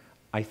is,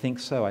 I think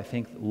so. I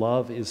think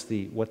love is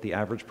what the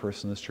average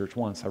person in this church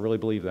wants. I really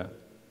believe that.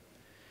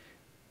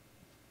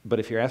 But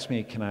if you're asking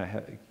me,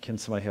 can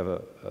somebody have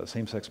a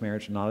same-sex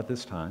marriage? Not at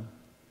this time.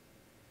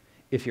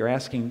 If you're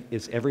asking,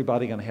 is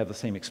everybody going to have the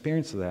same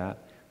experience of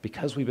that?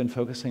 Because we've been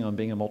focusing on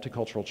being a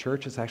multicultural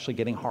church, it's actually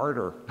getting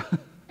harder.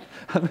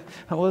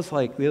 I was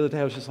like, the other day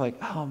I was just like,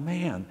 oh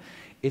man,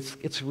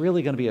 it's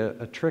really going to be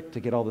a trick to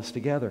get all this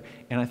together.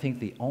 And I think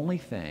the only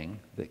thing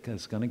that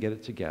is going to get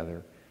it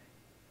together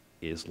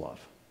is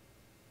love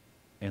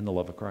and the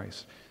love of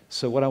Christ.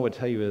 So what I would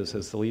tell you is,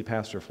 as the lead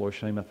pastor of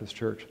Floris United Methodist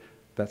Church,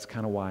 that's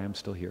kind of why I'm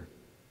still here.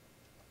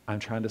 I'm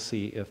trying to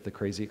see if the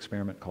crazy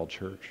experiment called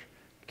church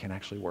can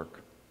actually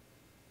work.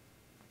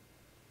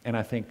 And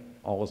I think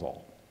all is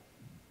all.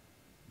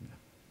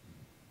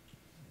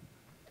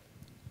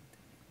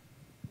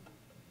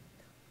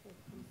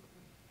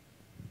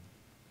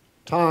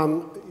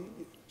 Tom,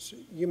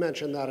 you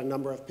mentioned that a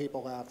number of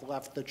people have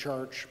left the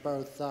church,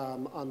 both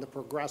on the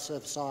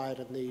progressive side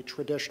and the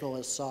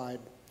traditionalist side.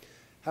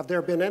 Have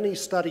there been any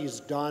studies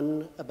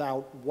done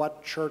about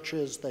what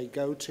churches they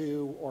go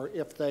to, or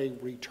if they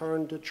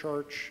return to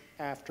church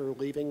after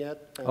leaving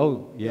it? And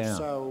oh, yeah. If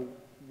so,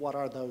 what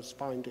are those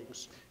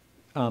findings?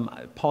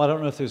 Paul, I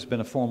don't know if there's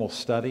been a formal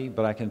study,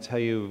 but I can tell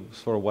you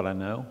sort of what I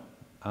know.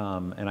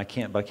 And I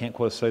can't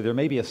quote a study. There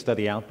may be a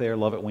study out there.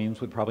 Lovett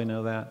Weems would probably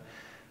know that.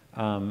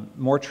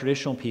 More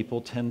traditional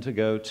people tend to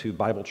go to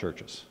Bible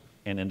churches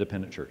and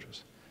independent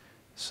churches.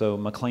 So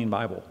McLean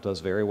Bible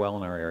does very well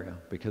in our area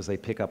because they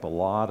pick up a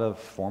lot of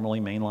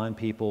formerly mainline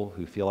people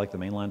who feel like the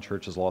mainline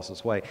church has lost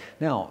its way.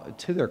 Now,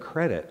 to their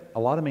credit, a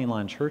lot of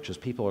mainline churches,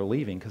 people are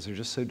leaving because they're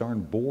just so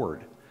darn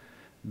bored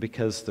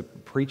because the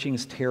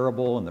preaching's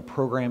terrible and the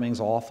programming's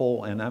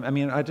awful. And I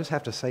mean, I just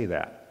have to say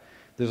that.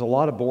 There's a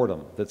lot of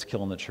boredom that's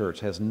killing the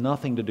church. It has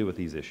nothing to do with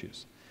these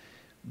issues.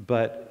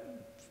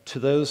 But to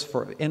those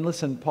and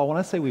listen, Paul, when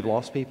I say we've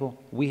lost people,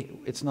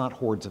 it's not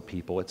hordes of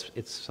people,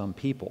 it's some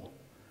people.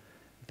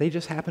 They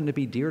just happen to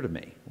be dear to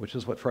me, which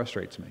is what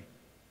frustrates me.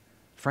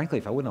 Frankly,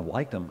 if I wouldn't have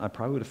liked them, I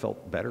probably would have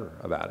felt better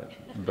about it.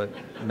 But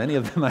many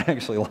of them I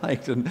actually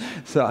liked, and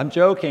so I'm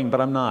joking, but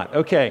I'm not.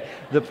 Okay,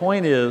 the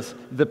point is,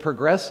 the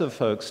progressive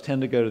folks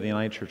tend to go to the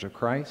United Church of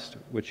Christ,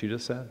 which you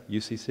just said,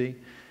 UCC,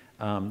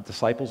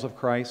 Disciples of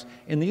Christ.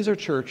 And these are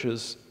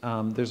churches,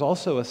 there's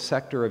also a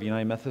sector of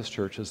United Methodist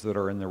churches that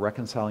are in the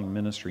Reconciling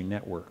Ministry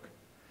Network.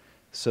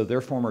 So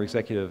their former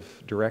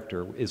executive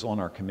director is on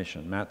our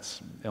commission.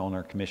 Matt's on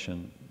our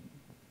commission.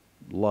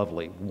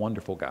 Lovely,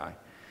 wonderful guy.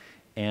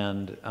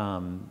 And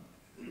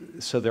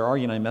so there are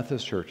United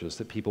Methodist churches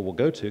that people will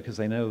go to because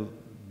they know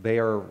they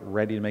are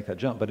ready to make that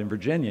jump. But in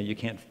Virginia, you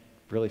can't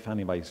really find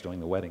anybody who's doing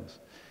the weddings,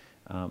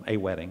 a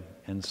wedding.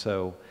 And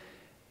so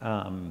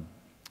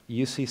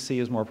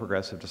UCC is more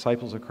progressive.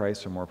 Disciples of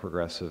Christ are more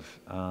progressive.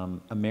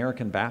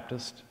 American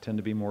Baptists tend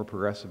to be more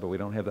progressive, but we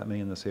don't have that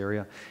many in this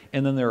area.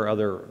 And then there are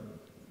other,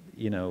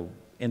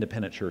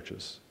 independent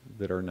churches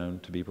that are known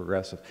to be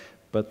progressive.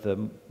 But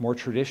the more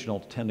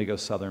traditional tend to go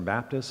Southern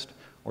Baptist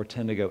or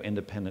tend to go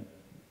independent.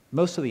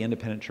 Most of the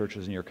independent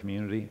churches in your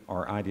community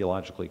are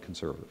ideologically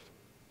conservative.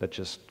 That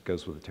just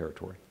goes with the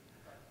territory.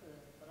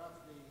 But of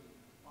the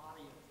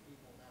body of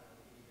people that are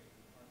leaving,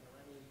 are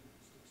there any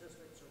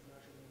statistics or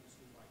measurements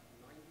who like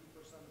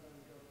 90% of them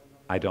go to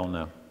another? I don't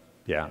know.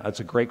 Yeah,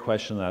 that's a great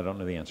question that I don't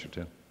know the answer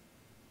to.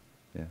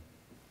 Yeah.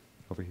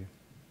 Over here.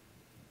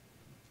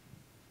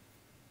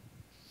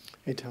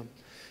 Hey, Tom.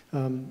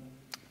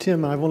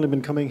 Tim, I've only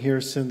been coming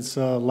here since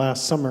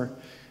last summer,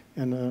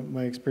 and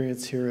my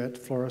experience here at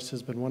Floris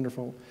has been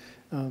wonderful.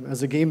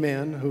 As a gay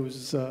man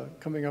who's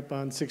coming up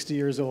on 60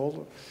 years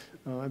old,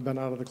 I've been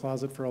out of the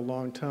closet for a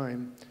long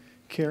time.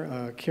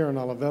 Karen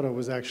Oliveto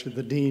was actually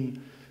the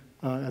dean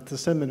at the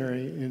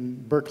seminary in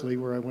Berkeley,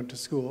 where I went to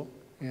school.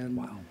 And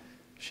Wow.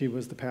 She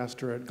was the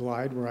pastor at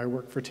Glide, where I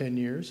worked for 10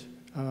 years.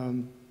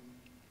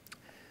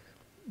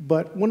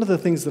 But one of the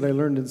things that I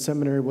learned in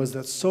seminary was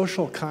that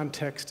social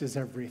context is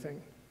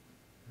everything.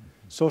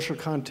 Social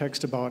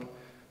context about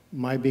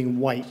my being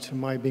white,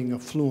 my being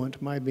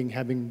affluent, my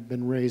having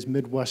been raised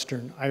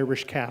Midwestern,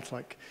 Irish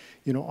Catholic.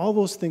 You know, all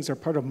those things are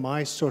part of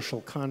my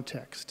social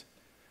context.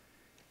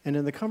 And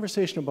in the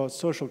conversation about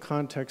social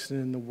context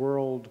and in the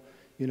world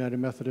United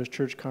Methodist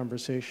Church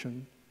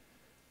conversation,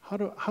 how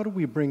do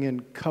we bring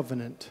in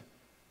covenant?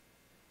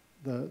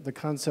 The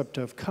concept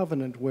of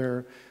covenant,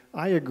 where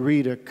I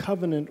agree to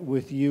covenant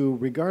with you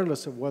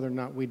regardless of whether or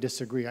not we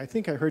disagree. I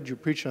think I heard you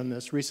preach on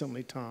this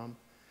recently, Tom.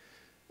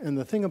 And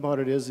the thing about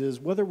it is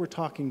whether we're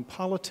talking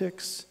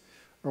politics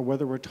or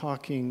whether we're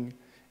talking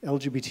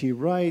LGBT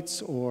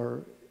rights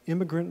or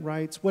immigrant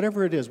rights,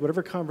 whatever it is,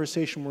 whatever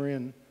conversation we're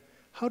in,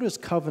 how does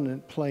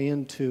covenant play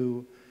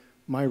into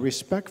my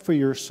respect for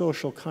your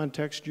social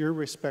context, your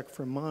respect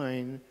for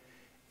mine,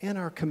 and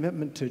our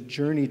commitment to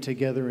journey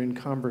together in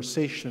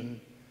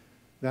conversation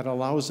that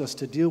allows us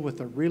to deal with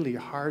the really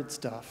hard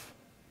stuff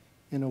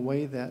in a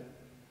way that,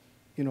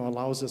 you know,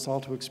 allows us all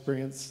to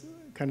experience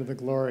kind of the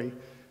glory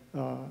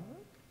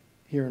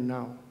here and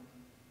now.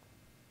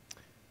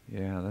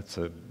 Yeah,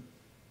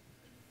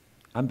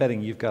 I'm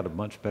betting you've got a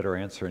much better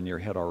answer in your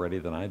head already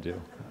than I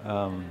do.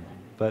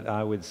 But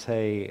I would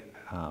say,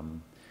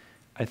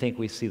 I think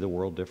we see the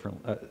world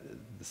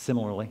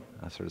similarly.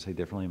 I sort of say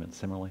differently, but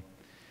similarly.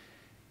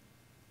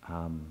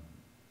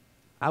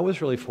 I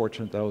was really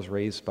fortunate that I was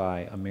raised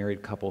by a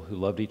married couple who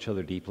loved each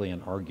other deeply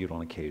and argued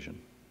on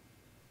occasion.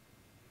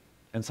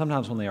 And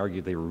sometimes when they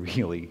argued, they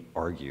really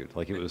argued.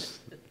 Like it was,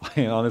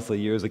 honestly,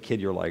 you as a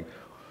kid, you're like,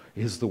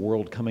 is the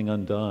world coming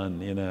undone,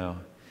 you know?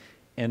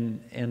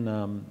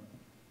 And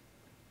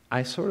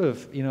I sort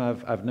of, you know,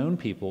 I've known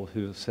people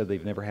who said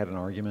they've never had an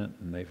argument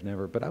and they've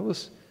never, but I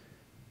was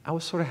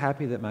sort of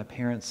happy that my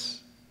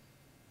parents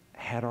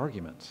had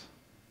arguments.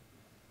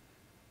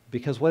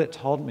 Because what it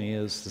taught me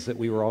is that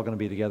we were all going to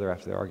be together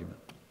after the argument.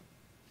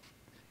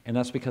 And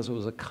that's because it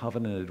was a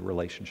covenanted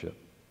relationship.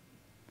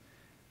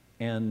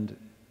 And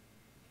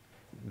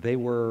they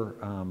were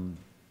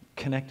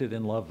connected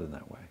in love in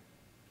that way.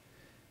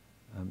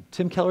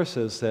 Tim Keller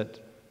says that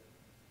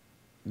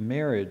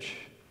marriage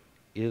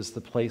is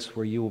the place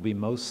where you will be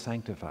most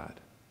sanctified.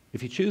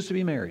 If you choose to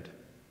be married,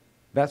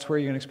 that's where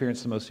you're going to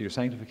experience the most of your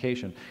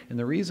sanctification. And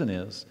the reason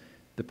is,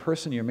 the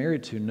person you're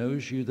married to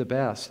knows you the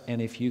best,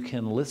 and if you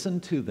can listen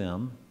to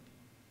them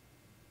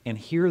and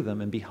hear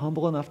them and be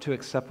humble enough to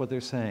accept what they're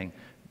saying,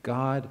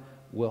 God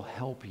will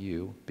help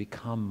you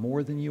become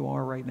more than you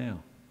are right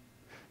now.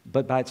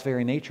 But by its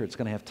very nature, it's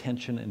going to have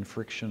tension and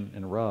friction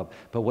and rub.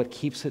 But what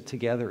keeps it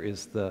together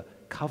is the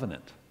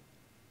covenant.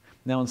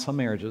 Now, in some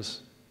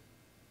marriages,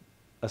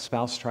 a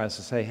spouse tries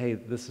to say, hey,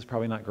 this is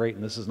probably not great,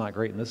 and this is not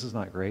great, and this is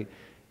not great.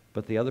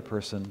 But the other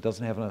person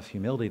doesn't have enough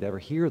humility to ever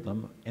hear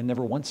them and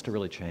never wants to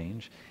really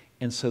change.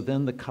 And so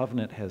then the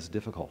covenant has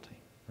difficulty,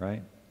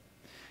 right?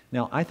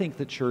 Now, I think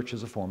the church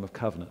is a form of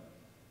covenant.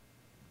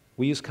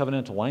 We use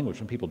covenantal language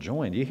when people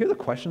join. Do you hear the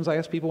questions I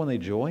ask people when they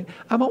join?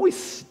 I'm always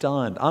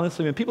stunned.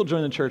 Honestly, when people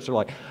join the church, they're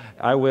like,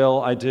 I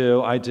will, I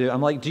do.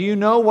 I'm like, do you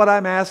know what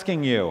I'm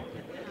asking you?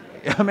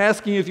 I'm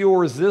asking you if you will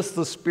resist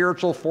the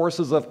spiritual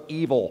forces of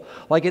evil.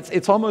 Like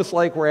it's almost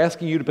like we're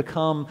asking you to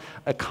become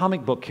a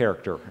comic book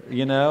character,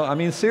 you know? I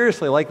mean,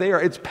 seriously, like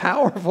it's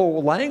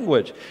powerful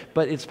language,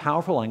 but it's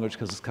powerful language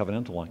because it's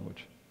covenantal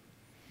language.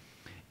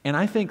 And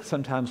I think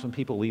sometimes when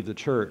people leave the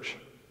church,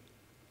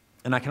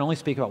 and I can only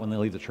speak about when they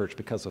leave the church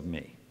because of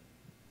me.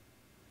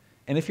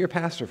 And if you're a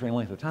pastor for any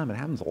length of time, it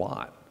happens a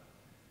lot.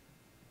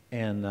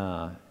 And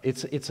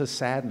it's a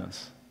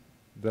sadness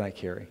that I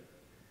carry.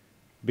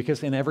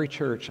 Because in every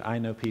church, I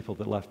know people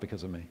that left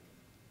because of me.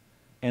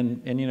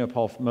 And you know,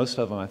 Paul, most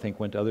of them, I think,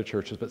 went to other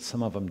churches, but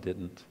some of them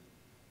didn't.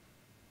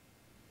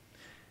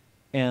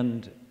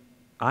 And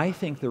I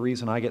think the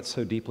reason I get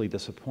so deeply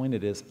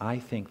disappointed is I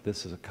think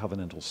this is a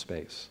covenantal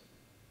space.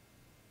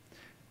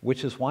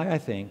 Which is why I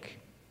think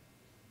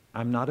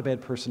I'm not a bad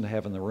person to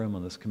have in the room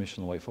on this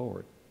commission, The Way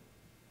Forward.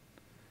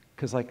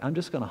 Because, like, I'm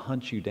just going to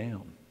hunt you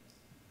down.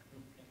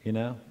 You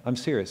know? I'm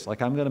serious.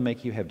 Like, I'm going to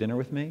make you have dinner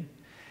with me.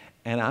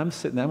 And I'm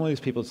sitting, I'm one of these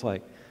people that's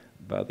like,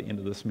 by the end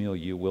of this meal,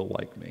 you will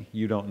like me.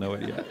 You don't know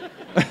it yet.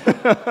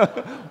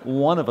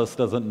 One of us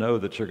doesn't know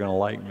that you're going to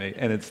like me,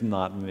 and it's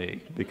not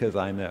me, because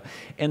I know.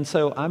 And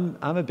so I'm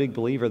a big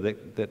believer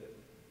that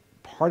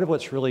part of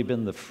what's really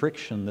been the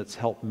friction that's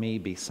helped me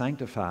be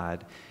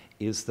sanctified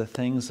is the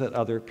things that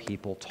other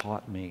people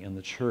taught me in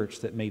the church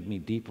that made me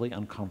deeply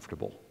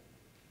uncomfortable.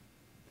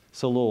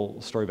 So a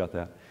little story about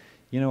that.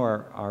 You know,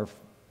 our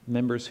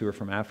members who are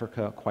from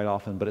Africa quite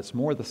often, but it's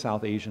more the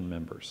South Asian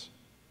members.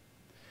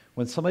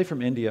 When somebody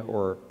from India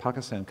or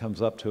Pakistan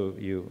comes up to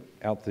you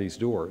out these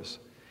doors,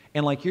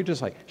 And like, you're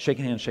just like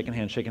shaking hands, shaking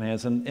hands, shaking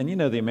hands. And you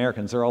know, the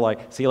Americans, they're all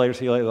like, see you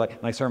later,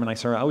 like, nice sermon,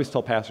 nice sermon. I always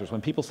tell pastors, when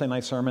people say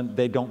nice sermon,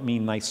 they don't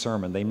mean nice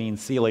sermon. They mean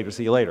see you later,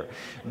 see you later.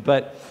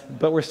 But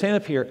we're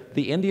standing up here.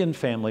 The Indian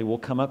family will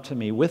come up to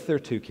me with their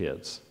 2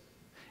 kids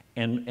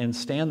and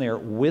stand there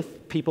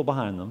with people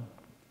behind them.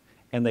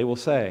 And they will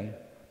say,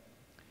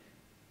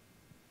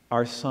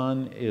 our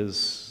son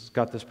is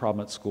got this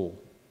problem at school.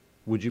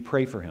 Would you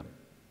pray for him?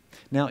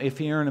 Now, if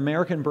you're an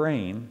American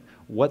brain,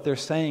 what they're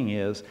saying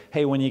is,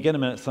 hey, when you get a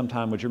minute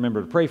sometime, would you remember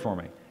to pray for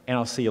me? And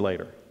I'll see you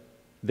later.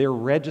 They're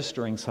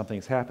registering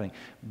something's happening.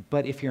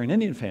 But if you're an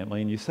Indian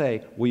family and you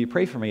say, will you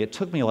pray for me? It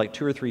took me like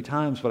 2 or 3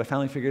 times, but I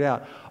finally figured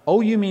out,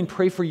 oh, you mean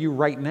pray for you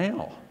right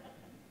now.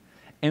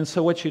 And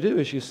so what you do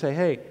is you say,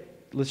 hey,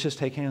 let's just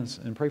take hands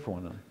and pray for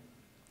one another.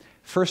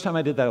 First time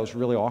I did that, it was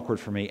really awkward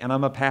for me. And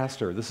I'm a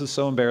pastor. This is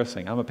so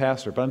embarrassing. I'm a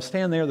pastor. But I'm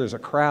standing there. There's a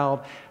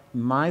crowd.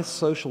 My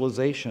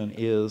socialization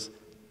is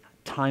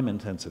time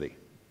intensity.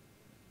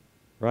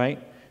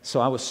 Right?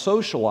 So I was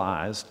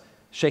socialized,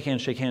 shake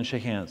hands, shake hands,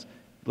 shake hands.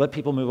 Let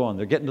people move on.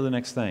 They're getting to the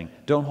next thing.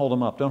 Don't hold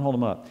them up, don't hold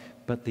them up.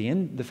 But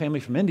the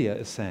family from India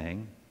is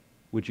saying,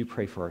 would you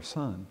pray for our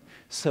son?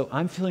 So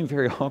I'm feeling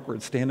very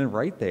awkward standing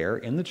right there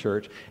in the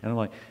church, and I'm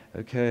like,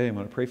 okay, I'm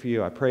going to pray for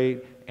you. I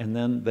prayed, and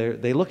then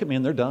they look at me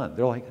and they're done.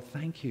 They're like,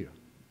 thank you.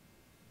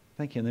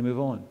 Thank you, and they move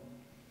on.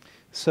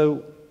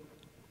 So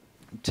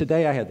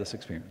today I had this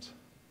experience.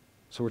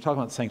 So we're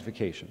talking about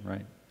sanctification,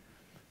 right?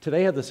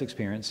 Today I had this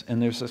experience,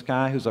 and there's this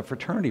guy who's a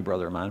fraternity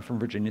brother of mine from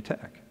Virginia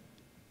Tech.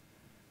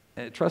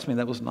 Trust me,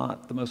 that was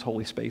not the most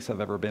holy space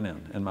I've ever been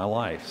in my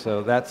life.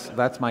 So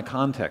that's my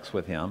context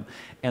with him.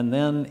 And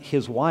then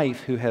his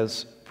wife, who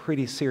has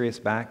pretty serious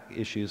back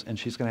issues, and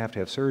she's going to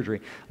have surgery.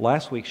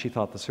 Last week she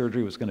thought the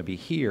surgery was going to be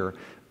here,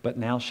 but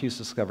now she's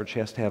discovered she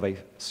has to have a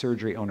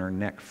surgery on her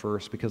neck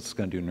first because it's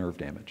going to do nerve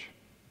damage.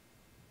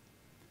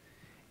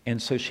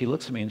 And so she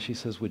looks at me and she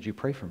says, would you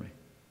pray for me?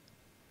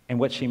 And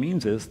what she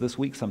means is, this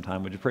week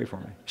sometime, would you pray for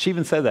me? She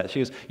even said that.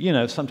 She goes, you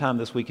know, sometime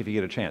this week if you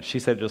get a chance. She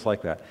said it just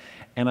like that.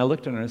 And I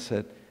looked at her and I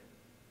said,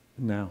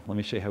 no, let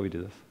me show you how we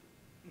do this.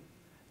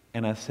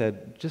 And I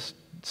said, just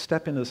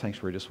step into the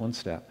sanctuary, just one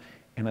step.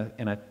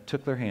 And I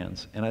took their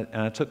hands, and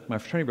I took my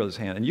fraternity brother's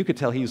hand, and you could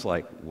tell he's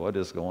like, what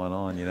is going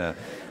on, you know?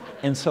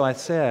 And so I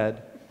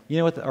said, you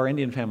know what our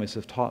Indian families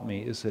have taught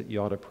me is that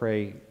you ought to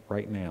pray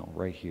right now,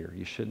 right here.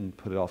 You shouldn't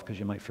put it off because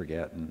you might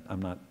forget, and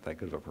I'm not that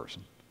good of a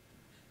person.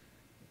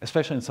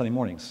 Especially on Sunday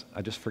mornings,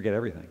 I just forget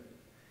everything.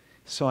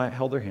 So I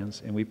held their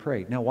hands and we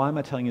prayed. Now, why am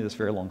I telling you this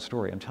very long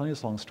story? I'm telling you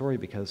this long story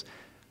because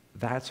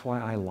that's why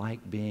I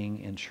like being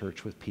in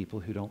church with people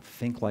who don't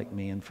think like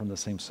me and from the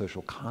same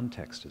social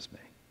context as me.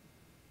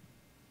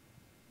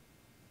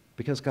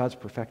 Because God's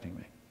perfecting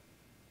me.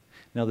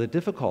 Now, the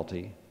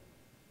difficulty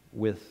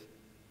with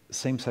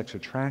same-sex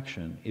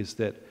attraction is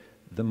that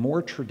the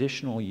more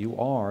traditional you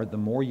are, the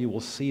more you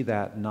will see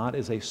that not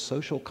as a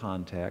social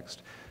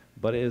context,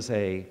 but as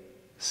a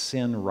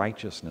sin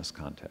righteousness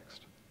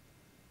context.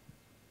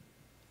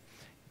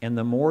 And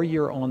the more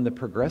you're on the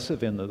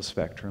progressive end of the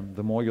spectrum,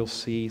 the more you'll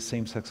see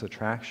same-sex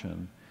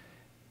attraction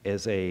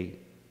as a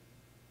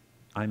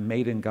I'm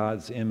made in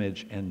God's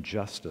image and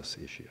justice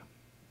issue.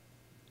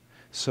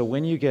 So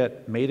when you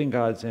get made in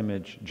God's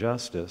image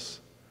justice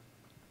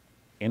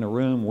in a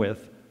room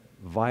with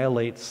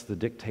violates the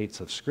dictates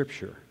of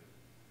Scripture,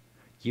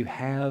 you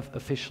have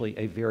officially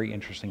a very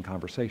interesting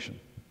conversation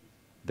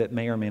that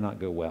may or may not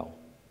go well.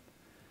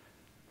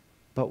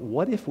 But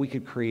what if we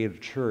could create a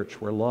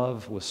church where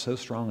love was so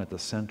strong at the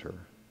center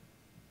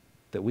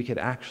that we could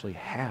actually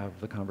have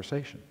the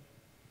conversation?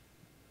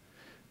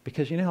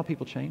 Because you know how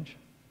people change?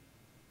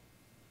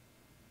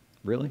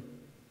 Really?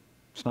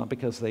 It's not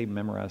because they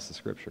memorize the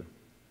Scripture.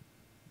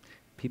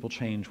 People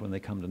change when they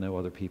come to know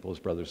other people as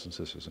brothers and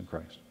sisters in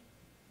Christ.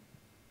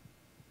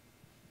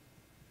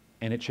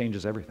 And it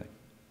changes everything.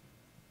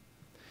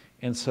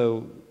 And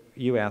so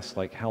you asked,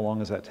 like, how long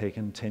has that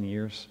taken? 10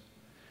 years?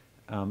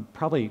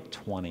 Probably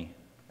 20.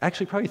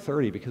 Actually, probably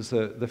 30, because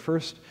the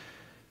first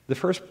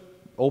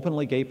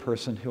openly gay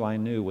person who I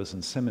knew was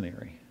in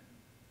seminary.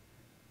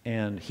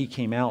 And he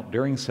came out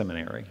during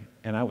seminary,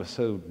 and I was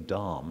so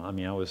dumb. I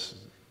mean,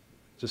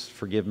 just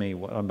forgive me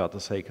what I'm about to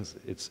say, because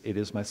it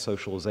is my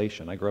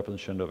socialization. I grew up in the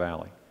Shenandoah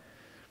Valley.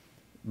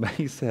 But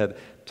he said,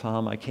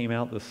 Tom, I came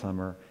out this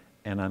summer,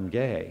 and I'm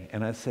gay.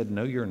 And I said,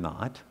 no, you're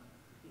not.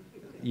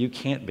 You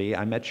can't be.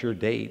 I met your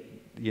date,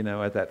 you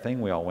know, at that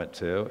thing we all went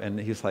to. And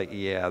he's like,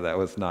 yeah, that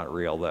was not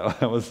real, though.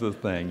 That was the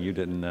thing. You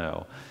didn't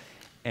know.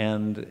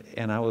 And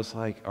I was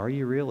like, are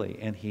you really?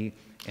 And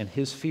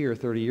his fear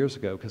 30 years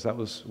ago, because that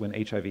was when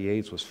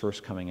HIV/AIDS was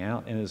first coming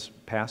out, and as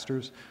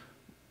pastors,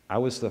 I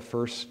was the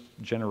first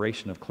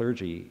generation of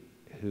clergy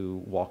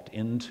who walked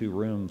into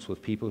rooms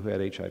with people who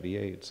had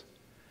HIV/AIDS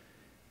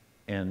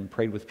and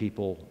prayed with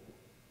people.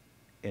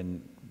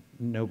 And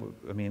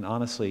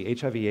honestly,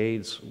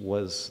 HIV/AIDS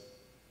was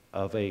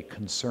of a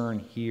concern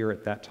here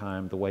at that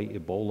time the way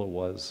Ebola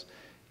was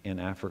in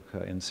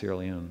Africa, in Sierra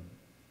Leone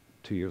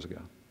 2 years ago.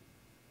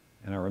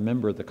 And I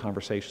remember the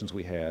conversations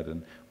we had,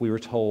 and we were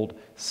told,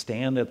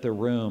 stand at the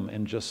room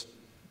and just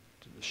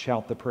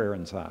shout the prayer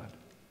inside.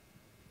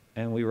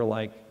 And we were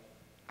like,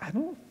 I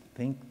don't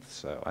think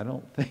so. I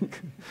don't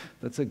think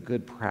that's a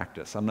good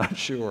practice. I'm not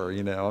sure,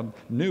 I'm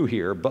new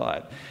here,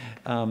 but.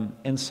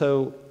 And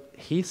so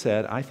he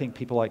said, I think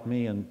people like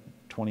me in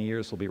 20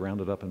 years will be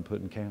rounded up and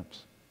put in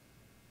camps.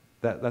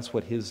 That's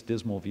what his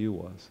dismal view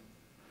was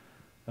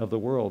of the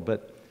world.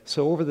 But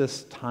so over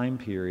this time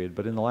period,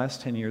 but in the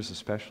last 10 years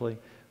especially,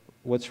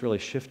 what's really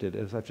shifted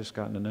is I've just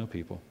gotten to know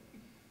people.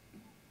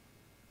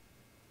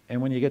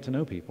 And when you get to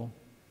know people,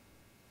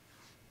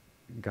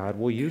 God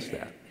will use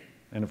that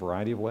in a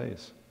variety of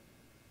ways.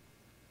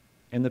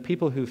 And the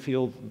people who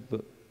feel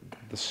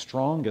the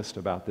strongest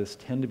about this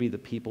tend to be the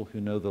people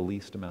who know the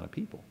least amount of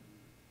people.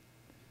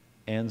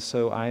 And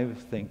so I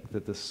think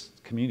that this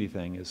community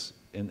thing is,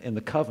 in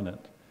the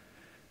covenant,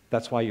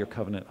 that's why your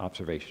covenant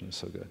observation is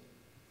so good.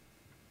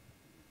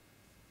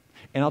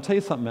 And I'll tell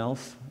you something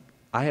else.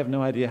 I have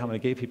no idea how many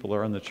gay people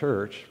are in the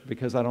church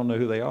because I don't know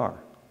who they are.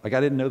 Like,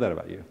 I didn't know that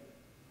about you.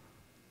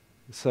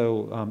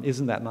 So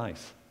isn't that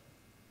nice?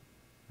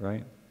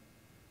 Right?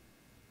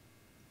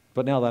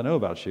 But now that I know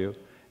about you,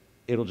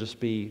 it'll just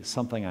be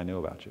something I know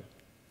about you.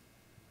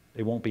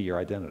 It won't be your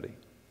identity,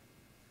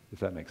 if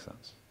that makes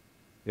sense.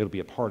 It'll be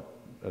a part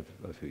of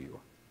who you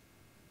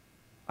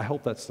are. I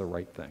hope that's the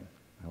right thing.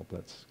 I hope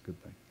that's a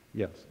good thing.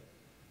 Yes?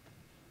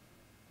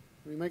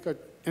 We make an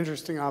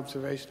interesting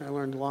observation I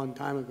learned a long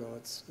time ago.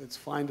 It's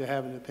fine to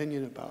have an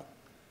opinion about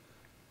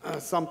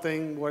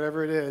something,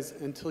 whatever it is,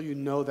 until you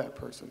know that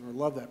person or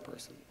love that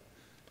person.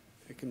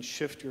 It can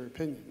shift your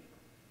opinion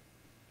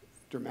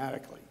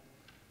dramatically.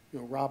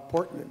 Rob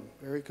Portman,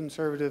 very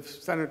conservative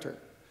senator,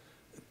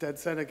 dead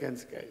set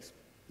against gays.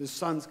 His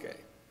son's gay,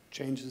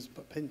 changed his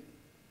opinion.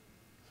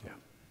 Yeah.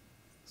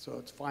 So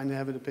it's fine to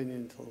have an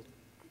opinion until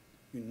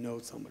you know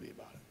somebody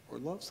about it or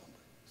love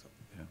somebody. So.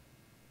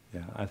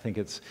 Yeah, I think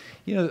it's,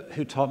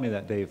 who taught me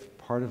that, Dave?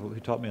 Part of who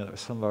taught me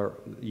that,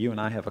 you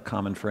and I have a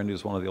common friend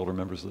who's one of the older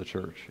members of the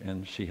church,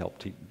 and she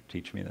helped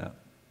teach me that.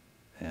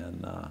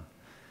 And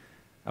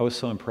I was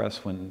so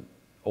impressed when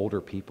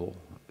older people,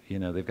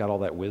 they've got all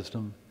that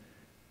wisdom,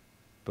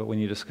 but when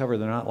you discover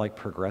they're not like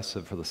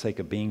progressive for the sake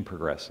of being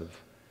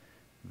progressive,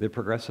 they're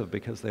progressive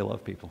because they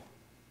love people,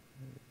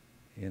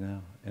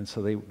 and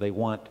so they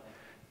want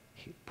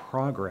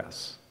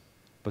progress,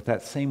 but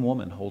that same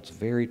woman holds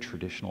very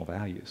traditional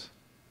values.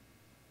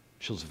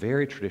 She holds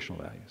very traditional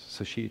values.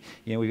 So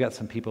we've got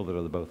some people that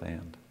are the both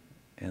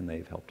and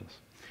they've helped us.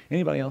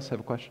 Anybody else have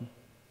a question?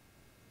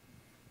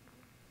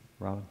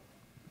 Robin?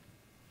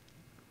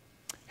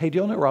 Hey, do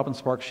you all know Robin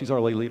Sparks? She's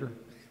our lay leader.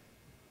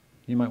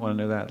 You might want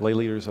to know that. Lay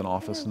leader is an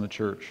office in the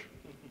church.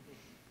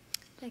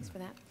 Thanks for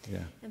that. Yeah.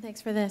 And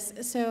thanks for this.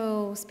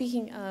 So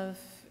speaking of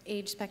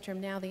age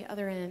spectrum, now the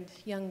other end,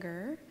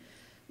 younger,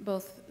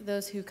 both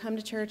those who come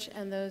to church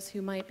and those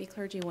who might be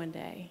clergy one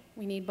day.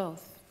 We need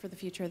both for the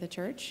future of the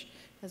church,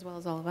 as well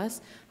as all of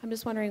us. I'm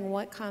just wondering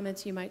what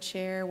comments you might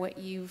share, what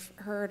you've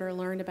heard or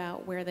learned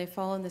about where they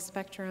fall in the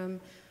spectrum.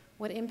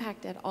 What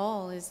impact at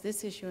all is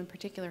this issue in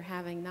particular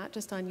having, not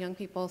just on young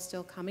people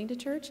still coming to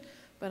church,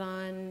 but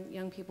on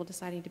young people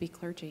deciding to be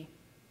clergy?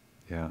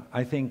 Yeah,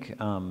 I think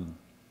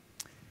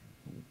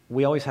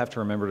we always have to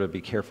remember to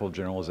be careful of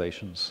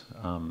generalizations.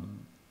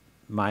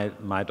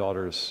 My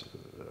daughters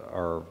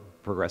are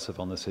progressive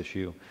on this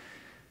issue,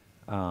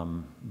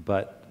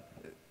 but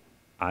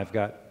I've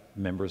got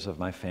members of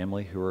my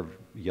family who are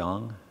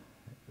young,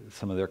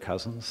 some of their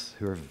cousins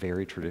who are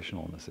very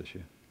traditional on this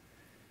issue.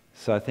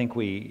 So I think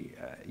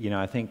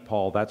I think,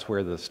 Paul, that's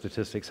where the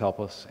statistics help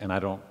us, and I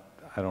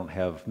don't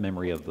have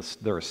memory of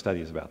there are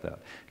studies about that.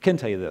 I can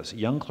tell you this,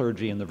 young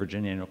clergy in the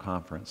Virginia Annual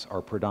Conference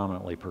are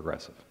predominantly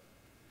progressive.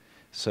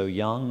 So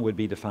young would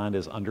be defined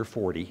as under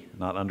 40,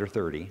 not under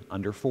 30,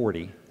 under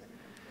 40.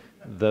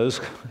 Those,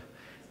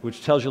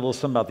 which tells you a little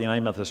something about the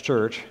United Methodist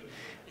Church,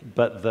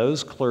 but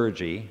those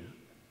clergy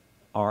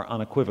are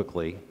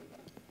unequivocally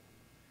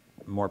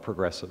more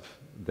progressive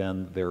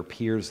than their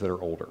peers that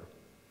are older.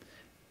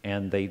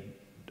 And they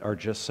are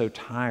just so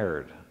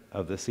tired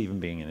of this even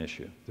being an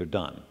issue. They're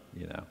done,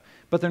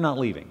 But they're not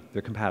leaving.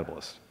 They're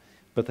compatibilists.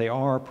 But they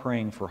are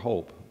praying for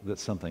hope that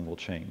something will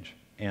change.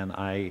 And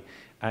I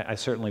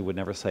certainly would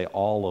never say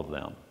all of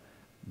them,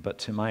 but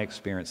to my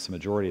experience, the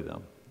majority of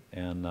them.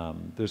 And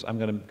I'm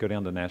going to go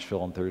down to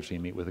Nashville on Thursday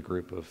and meet with a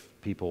group of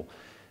people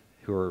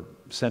who are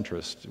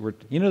centrist.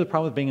 The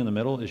problem with being in the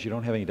middle is you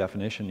don't have any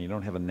definition, you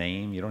don't have a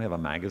name, you don't have a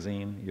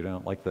magazine, you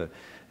don't like the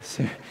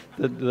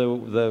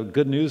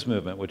Good News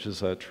movement, which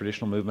is a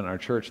traditional movement in our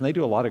church, and they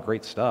do a lot of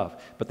great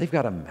stuff, but they've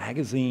got a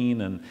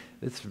magazine, and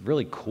it's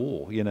really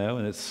cool,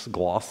 and it's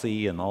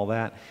glossy and all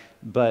that.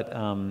 But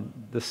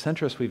the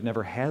centrists, we've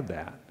never had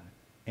that.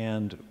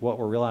 And what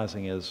we're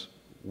realizing is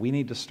we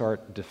need to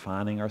start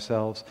defining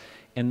ourselves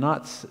and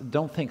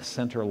don't think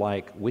center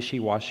like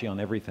wishy-washy on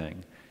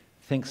everything.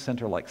 Think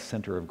center like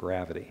center of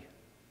gravity.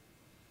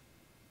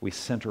 We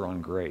center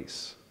on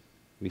grace.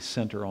 We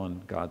center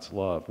on God's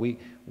love.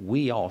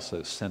 We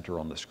also center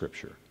on the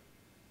Scripture.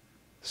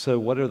 So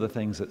what are the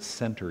things that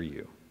center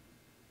you?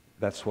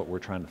 That's what we're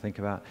trying to think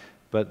about.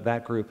 But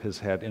that group has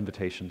had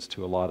invitations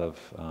to a lot of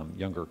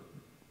younger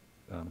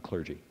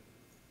clergy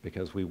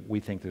because we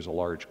think there's a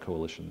large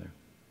coalition there.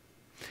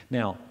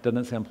 Now, doesn't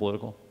that sound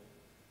political?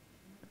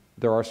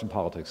 There are some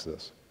politics to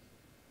this.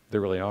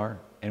 There really are.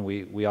 And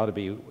we ought to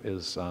be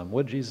as,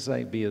 what did Jesus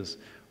say? Be as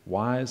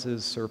wise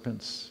as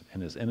serpents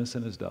and as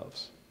innocent as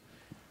doves.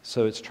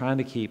 So it's trying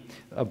to keep,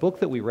 a book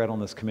that we read on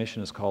this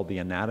commission is called The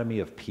Anatomy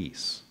of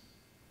Peace.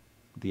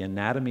 The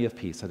Anatomy of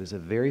Peace. That is a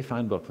very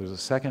fine book. There's a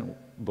second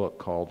book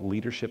called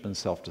Leadership and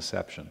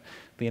Self-Deception.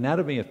 The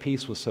Anatomy of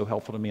Peace was so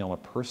helpful to me on a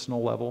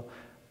personal level.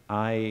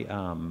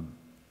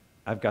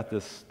 I've got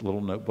this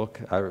little notebook.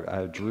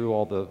 I drew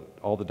all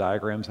the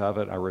diagrams of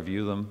it. I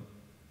review them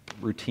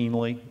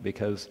routinely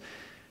because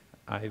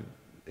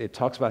it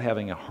talks about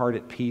having a heart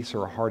at peace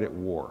or a heart at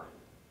war.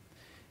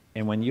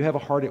 And when you have a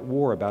heart at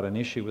war about an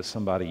issue with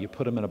somebody, you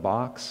put them in a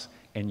box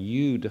and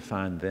you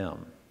define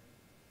them.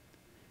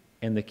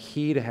 And the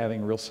key to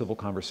having real civil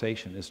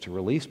conversation is to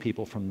release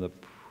people from the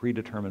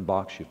predetermined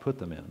box you put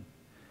them in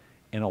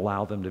and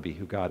allow them to be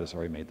who God has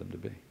already made them to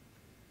be.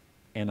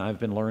 And I've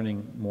been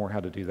learning more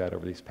how to do that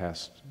over these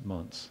past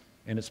months.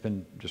 And it's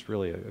been just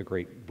really a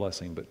great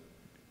blessing, but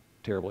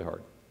terribly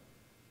hard.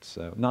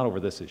 So, not over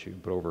this issue,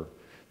 but over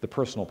the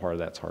personal part of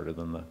that's harder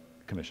than the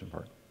commission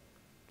part.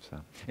 So,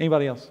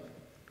 anybody else?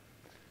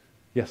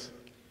 Yes?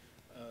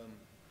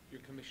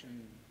 Your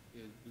commission,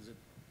 was it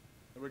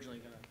originally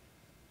going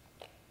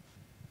to...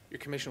 Your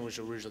commission was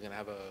originally going to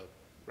have a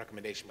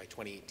recommendation by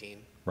 2018.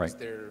 Right.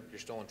 You're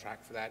still on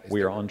track for that?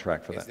 We are on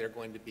track for that. Is there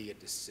going to be a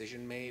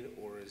decision made,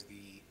 or is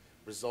the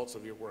results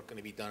of your work going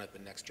to be done at the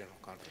next general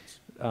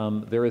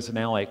conference? There is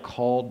now a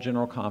called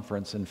general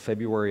conference in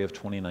February of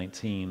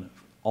 2019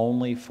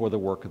 only for the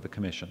work of the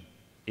commission.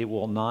 It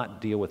will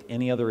not deal with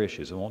any other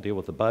issues. It won't deal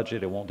with the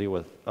budget. It won't deal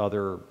with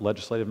other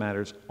legislative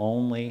matters,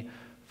 only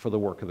for the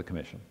work of the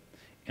commission.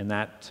 And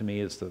that, to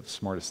me, is the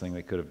smartest thing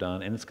they could have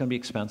done. And it's going to be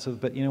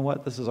expensive, but you know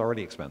what? This is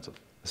already expensive.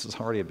 This is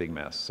already a big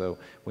mess. So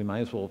we might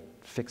as well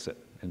fix it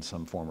in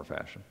some form or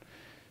fashion.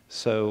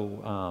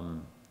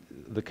 So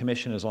the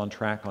commission is on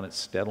track on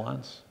its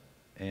deadlines,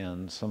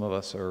 and some of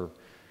us are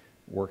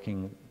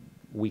working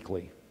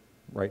weekly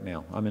right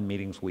now. I'm in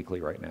meetings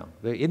weekly right now.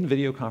 Isn't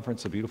video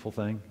conference a beautiful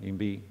thing? You can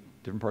be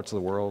different parts of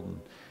the world and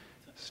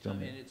still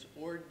meet. And it's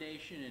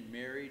ordination and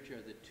marriage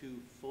are the two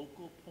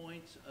focal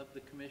points of the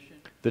commission?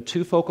 The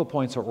two focal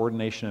points are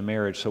ordination and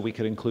marriage, so we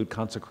could include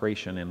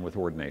consecration in with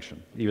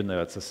ordination, even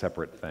though it's a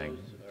separate thing.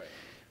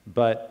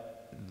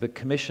 But the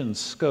commission's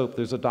scope,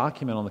 there's a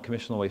document on the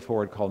commission on the way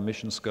forward called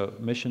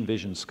Mission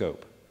Vision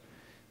Scope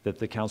that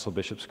the Council of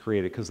Bishops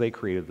created because they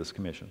created this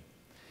commission.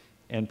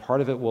 And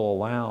part of it will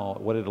allow,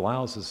 what it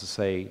allows is to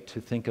say,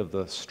 to think of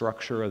the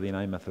structure of the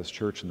United Methodist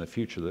Church in the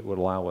future that would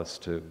allow us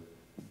to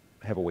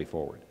have a way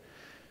forward.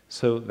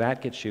 So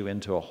that gets you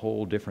into a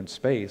whole different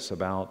space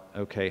about,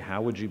 okay,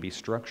 how would you be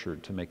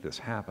structured to make this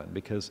happen?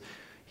 Because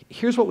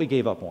here's what we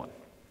gave up on.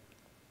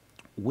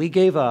 We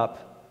gave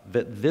up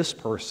that this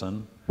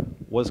person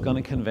was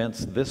going to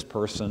convince this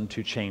person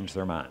to change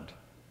their mind.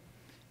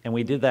 And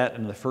we did that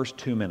in the first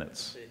 2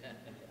 minutes.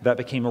 That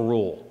became a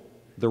rule.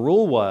 The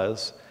rule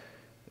was,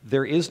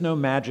 there is no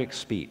magic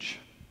speech.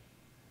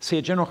 See,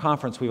 at General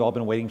Conference, we've all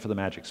been waiting for the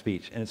magic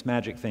speech, and it's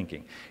magic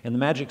thinking. And the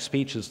magic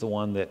speech is the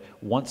one that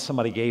once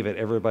somebody gave it,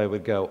 everybody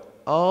would go,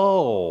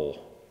 oh,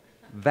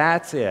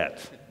 that's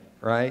it,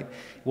 right?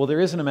 Well, there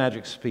isn't a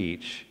magic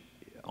speech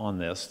on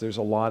this. There's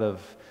a lot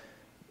of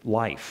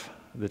life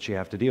that you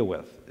have to deal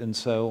with. And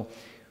so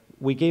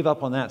we gave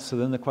up on that. So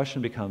then the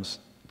question becomes,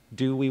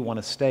 do we want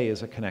to stay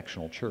as a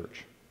connectional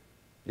church?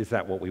 Is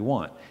that what we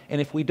want?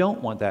 And if we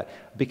don't want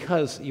that,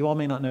 because you all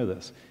may not know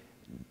this,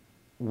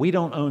 we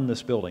don't own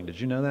this building. Did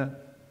you know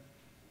that?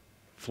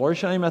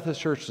 Floris United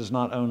Methodist Church does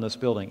not own this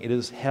building. It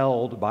is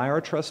held by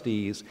our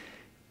trustees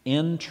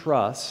in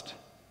trust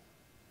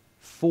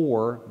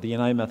for the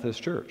United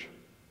Methodist Church.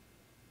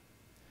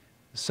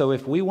 So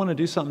if we want to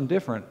do something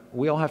different,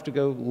 we all have to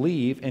go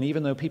leave, and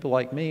even though people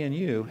like me and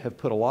you have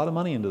put a lot of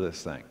money into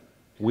this thing,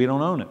 we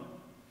don't own it.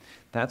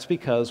 That's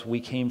because we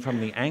came from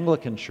the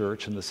Anglican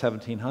Church in the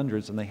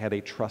 1700s, and they had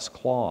a trust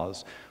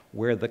clause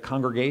where the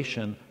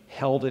congregation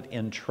held it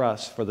in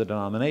trust for the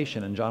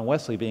denomination. And John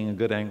Wesley, being a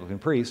good Anglican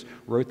priest,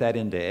 wrote that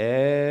into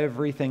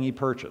everything he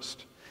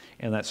purchased.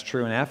 And that's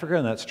true in Africa,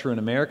 and that's true in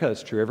America,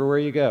 that's true everywhere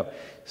you go.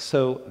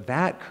 So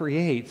that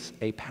creates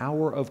a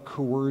power of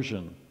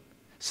coercion.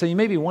 So you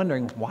may be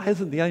wondering, why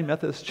isn't the United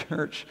Methodist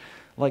Church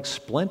like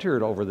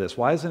splintered over this?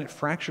 Why isn't it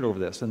fractured over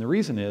this? And the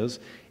reason is,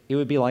 it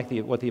would be like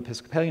what the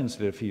Episcopalians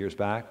did a few years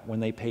back when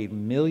they paid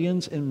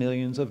millions and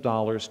millions of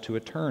dollars to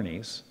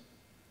attorneys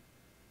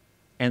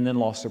and then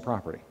lost their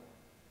property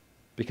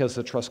because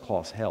the trust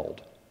clause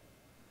held.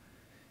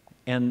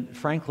 And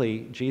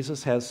frankly,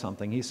 Jesus has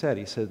something he said.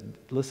 He said,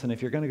 listen,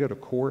 if you're going to go to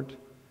court,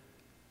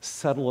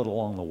 settle it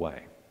along the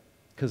way,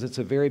 because it's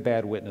a very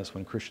bad witness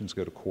when Christians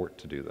go to court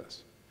to do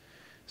this.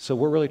 So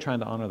we're really trying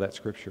to honor that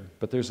scripture,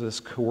 but there's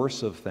this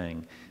coercive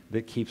thing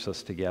that keeps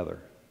us together.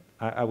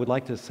 I would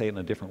like to say it in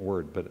a different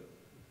word, but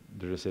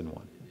there just isn't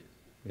one.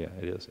 Yeah,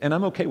 it is. And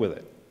I'm okay with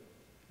it.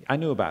 I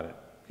knew about it.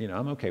 You know,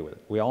 I'm okay with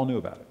it. We all knew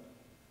about it.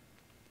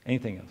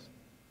 Anything else?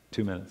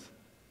 2 minutes.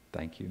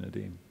 Thank you,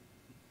 Nadim.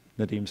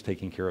 Nadim's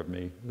taking care of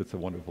me. That's a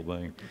wonderful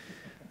thing.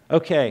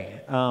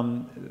 Okay,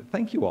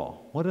 thank you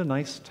all. What a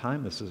nice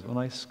time this is, a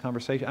nice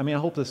conversation. I mean, I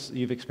hope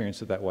you've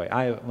experienced it that way.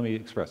 Let me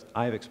express,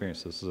 I have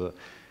experienced this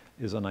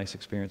is a nice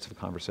experience of a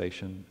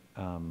conversation.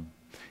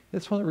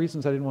 It's one of the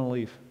reasons I didn't want to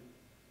leave.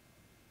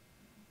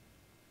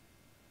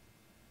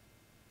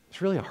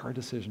 It's really a hard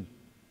decision.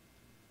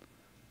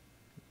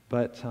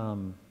 But,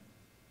 and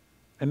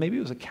maybe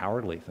it was a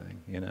cowardly thing,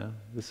 you know?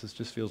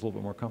 Just feels a little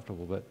bit more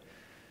comfortable, but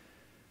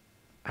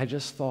I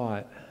just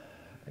thought,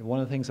 one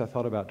of the things I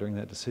thought about during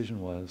that decision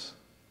was,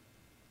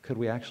 could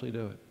we actually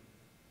do it?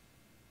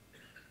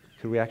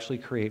 Could we actually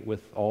create,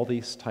 with all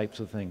these types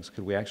of things,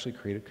 could we actually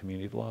create a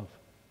community of love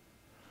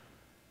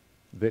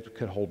that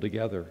could hold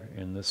together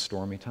in this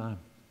stormy time?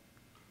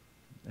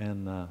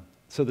 And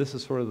so this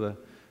is sort of the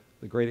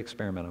great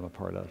experiment I'm a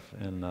part of,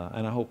 and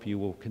I hope you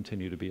will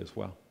continue to be as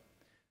well.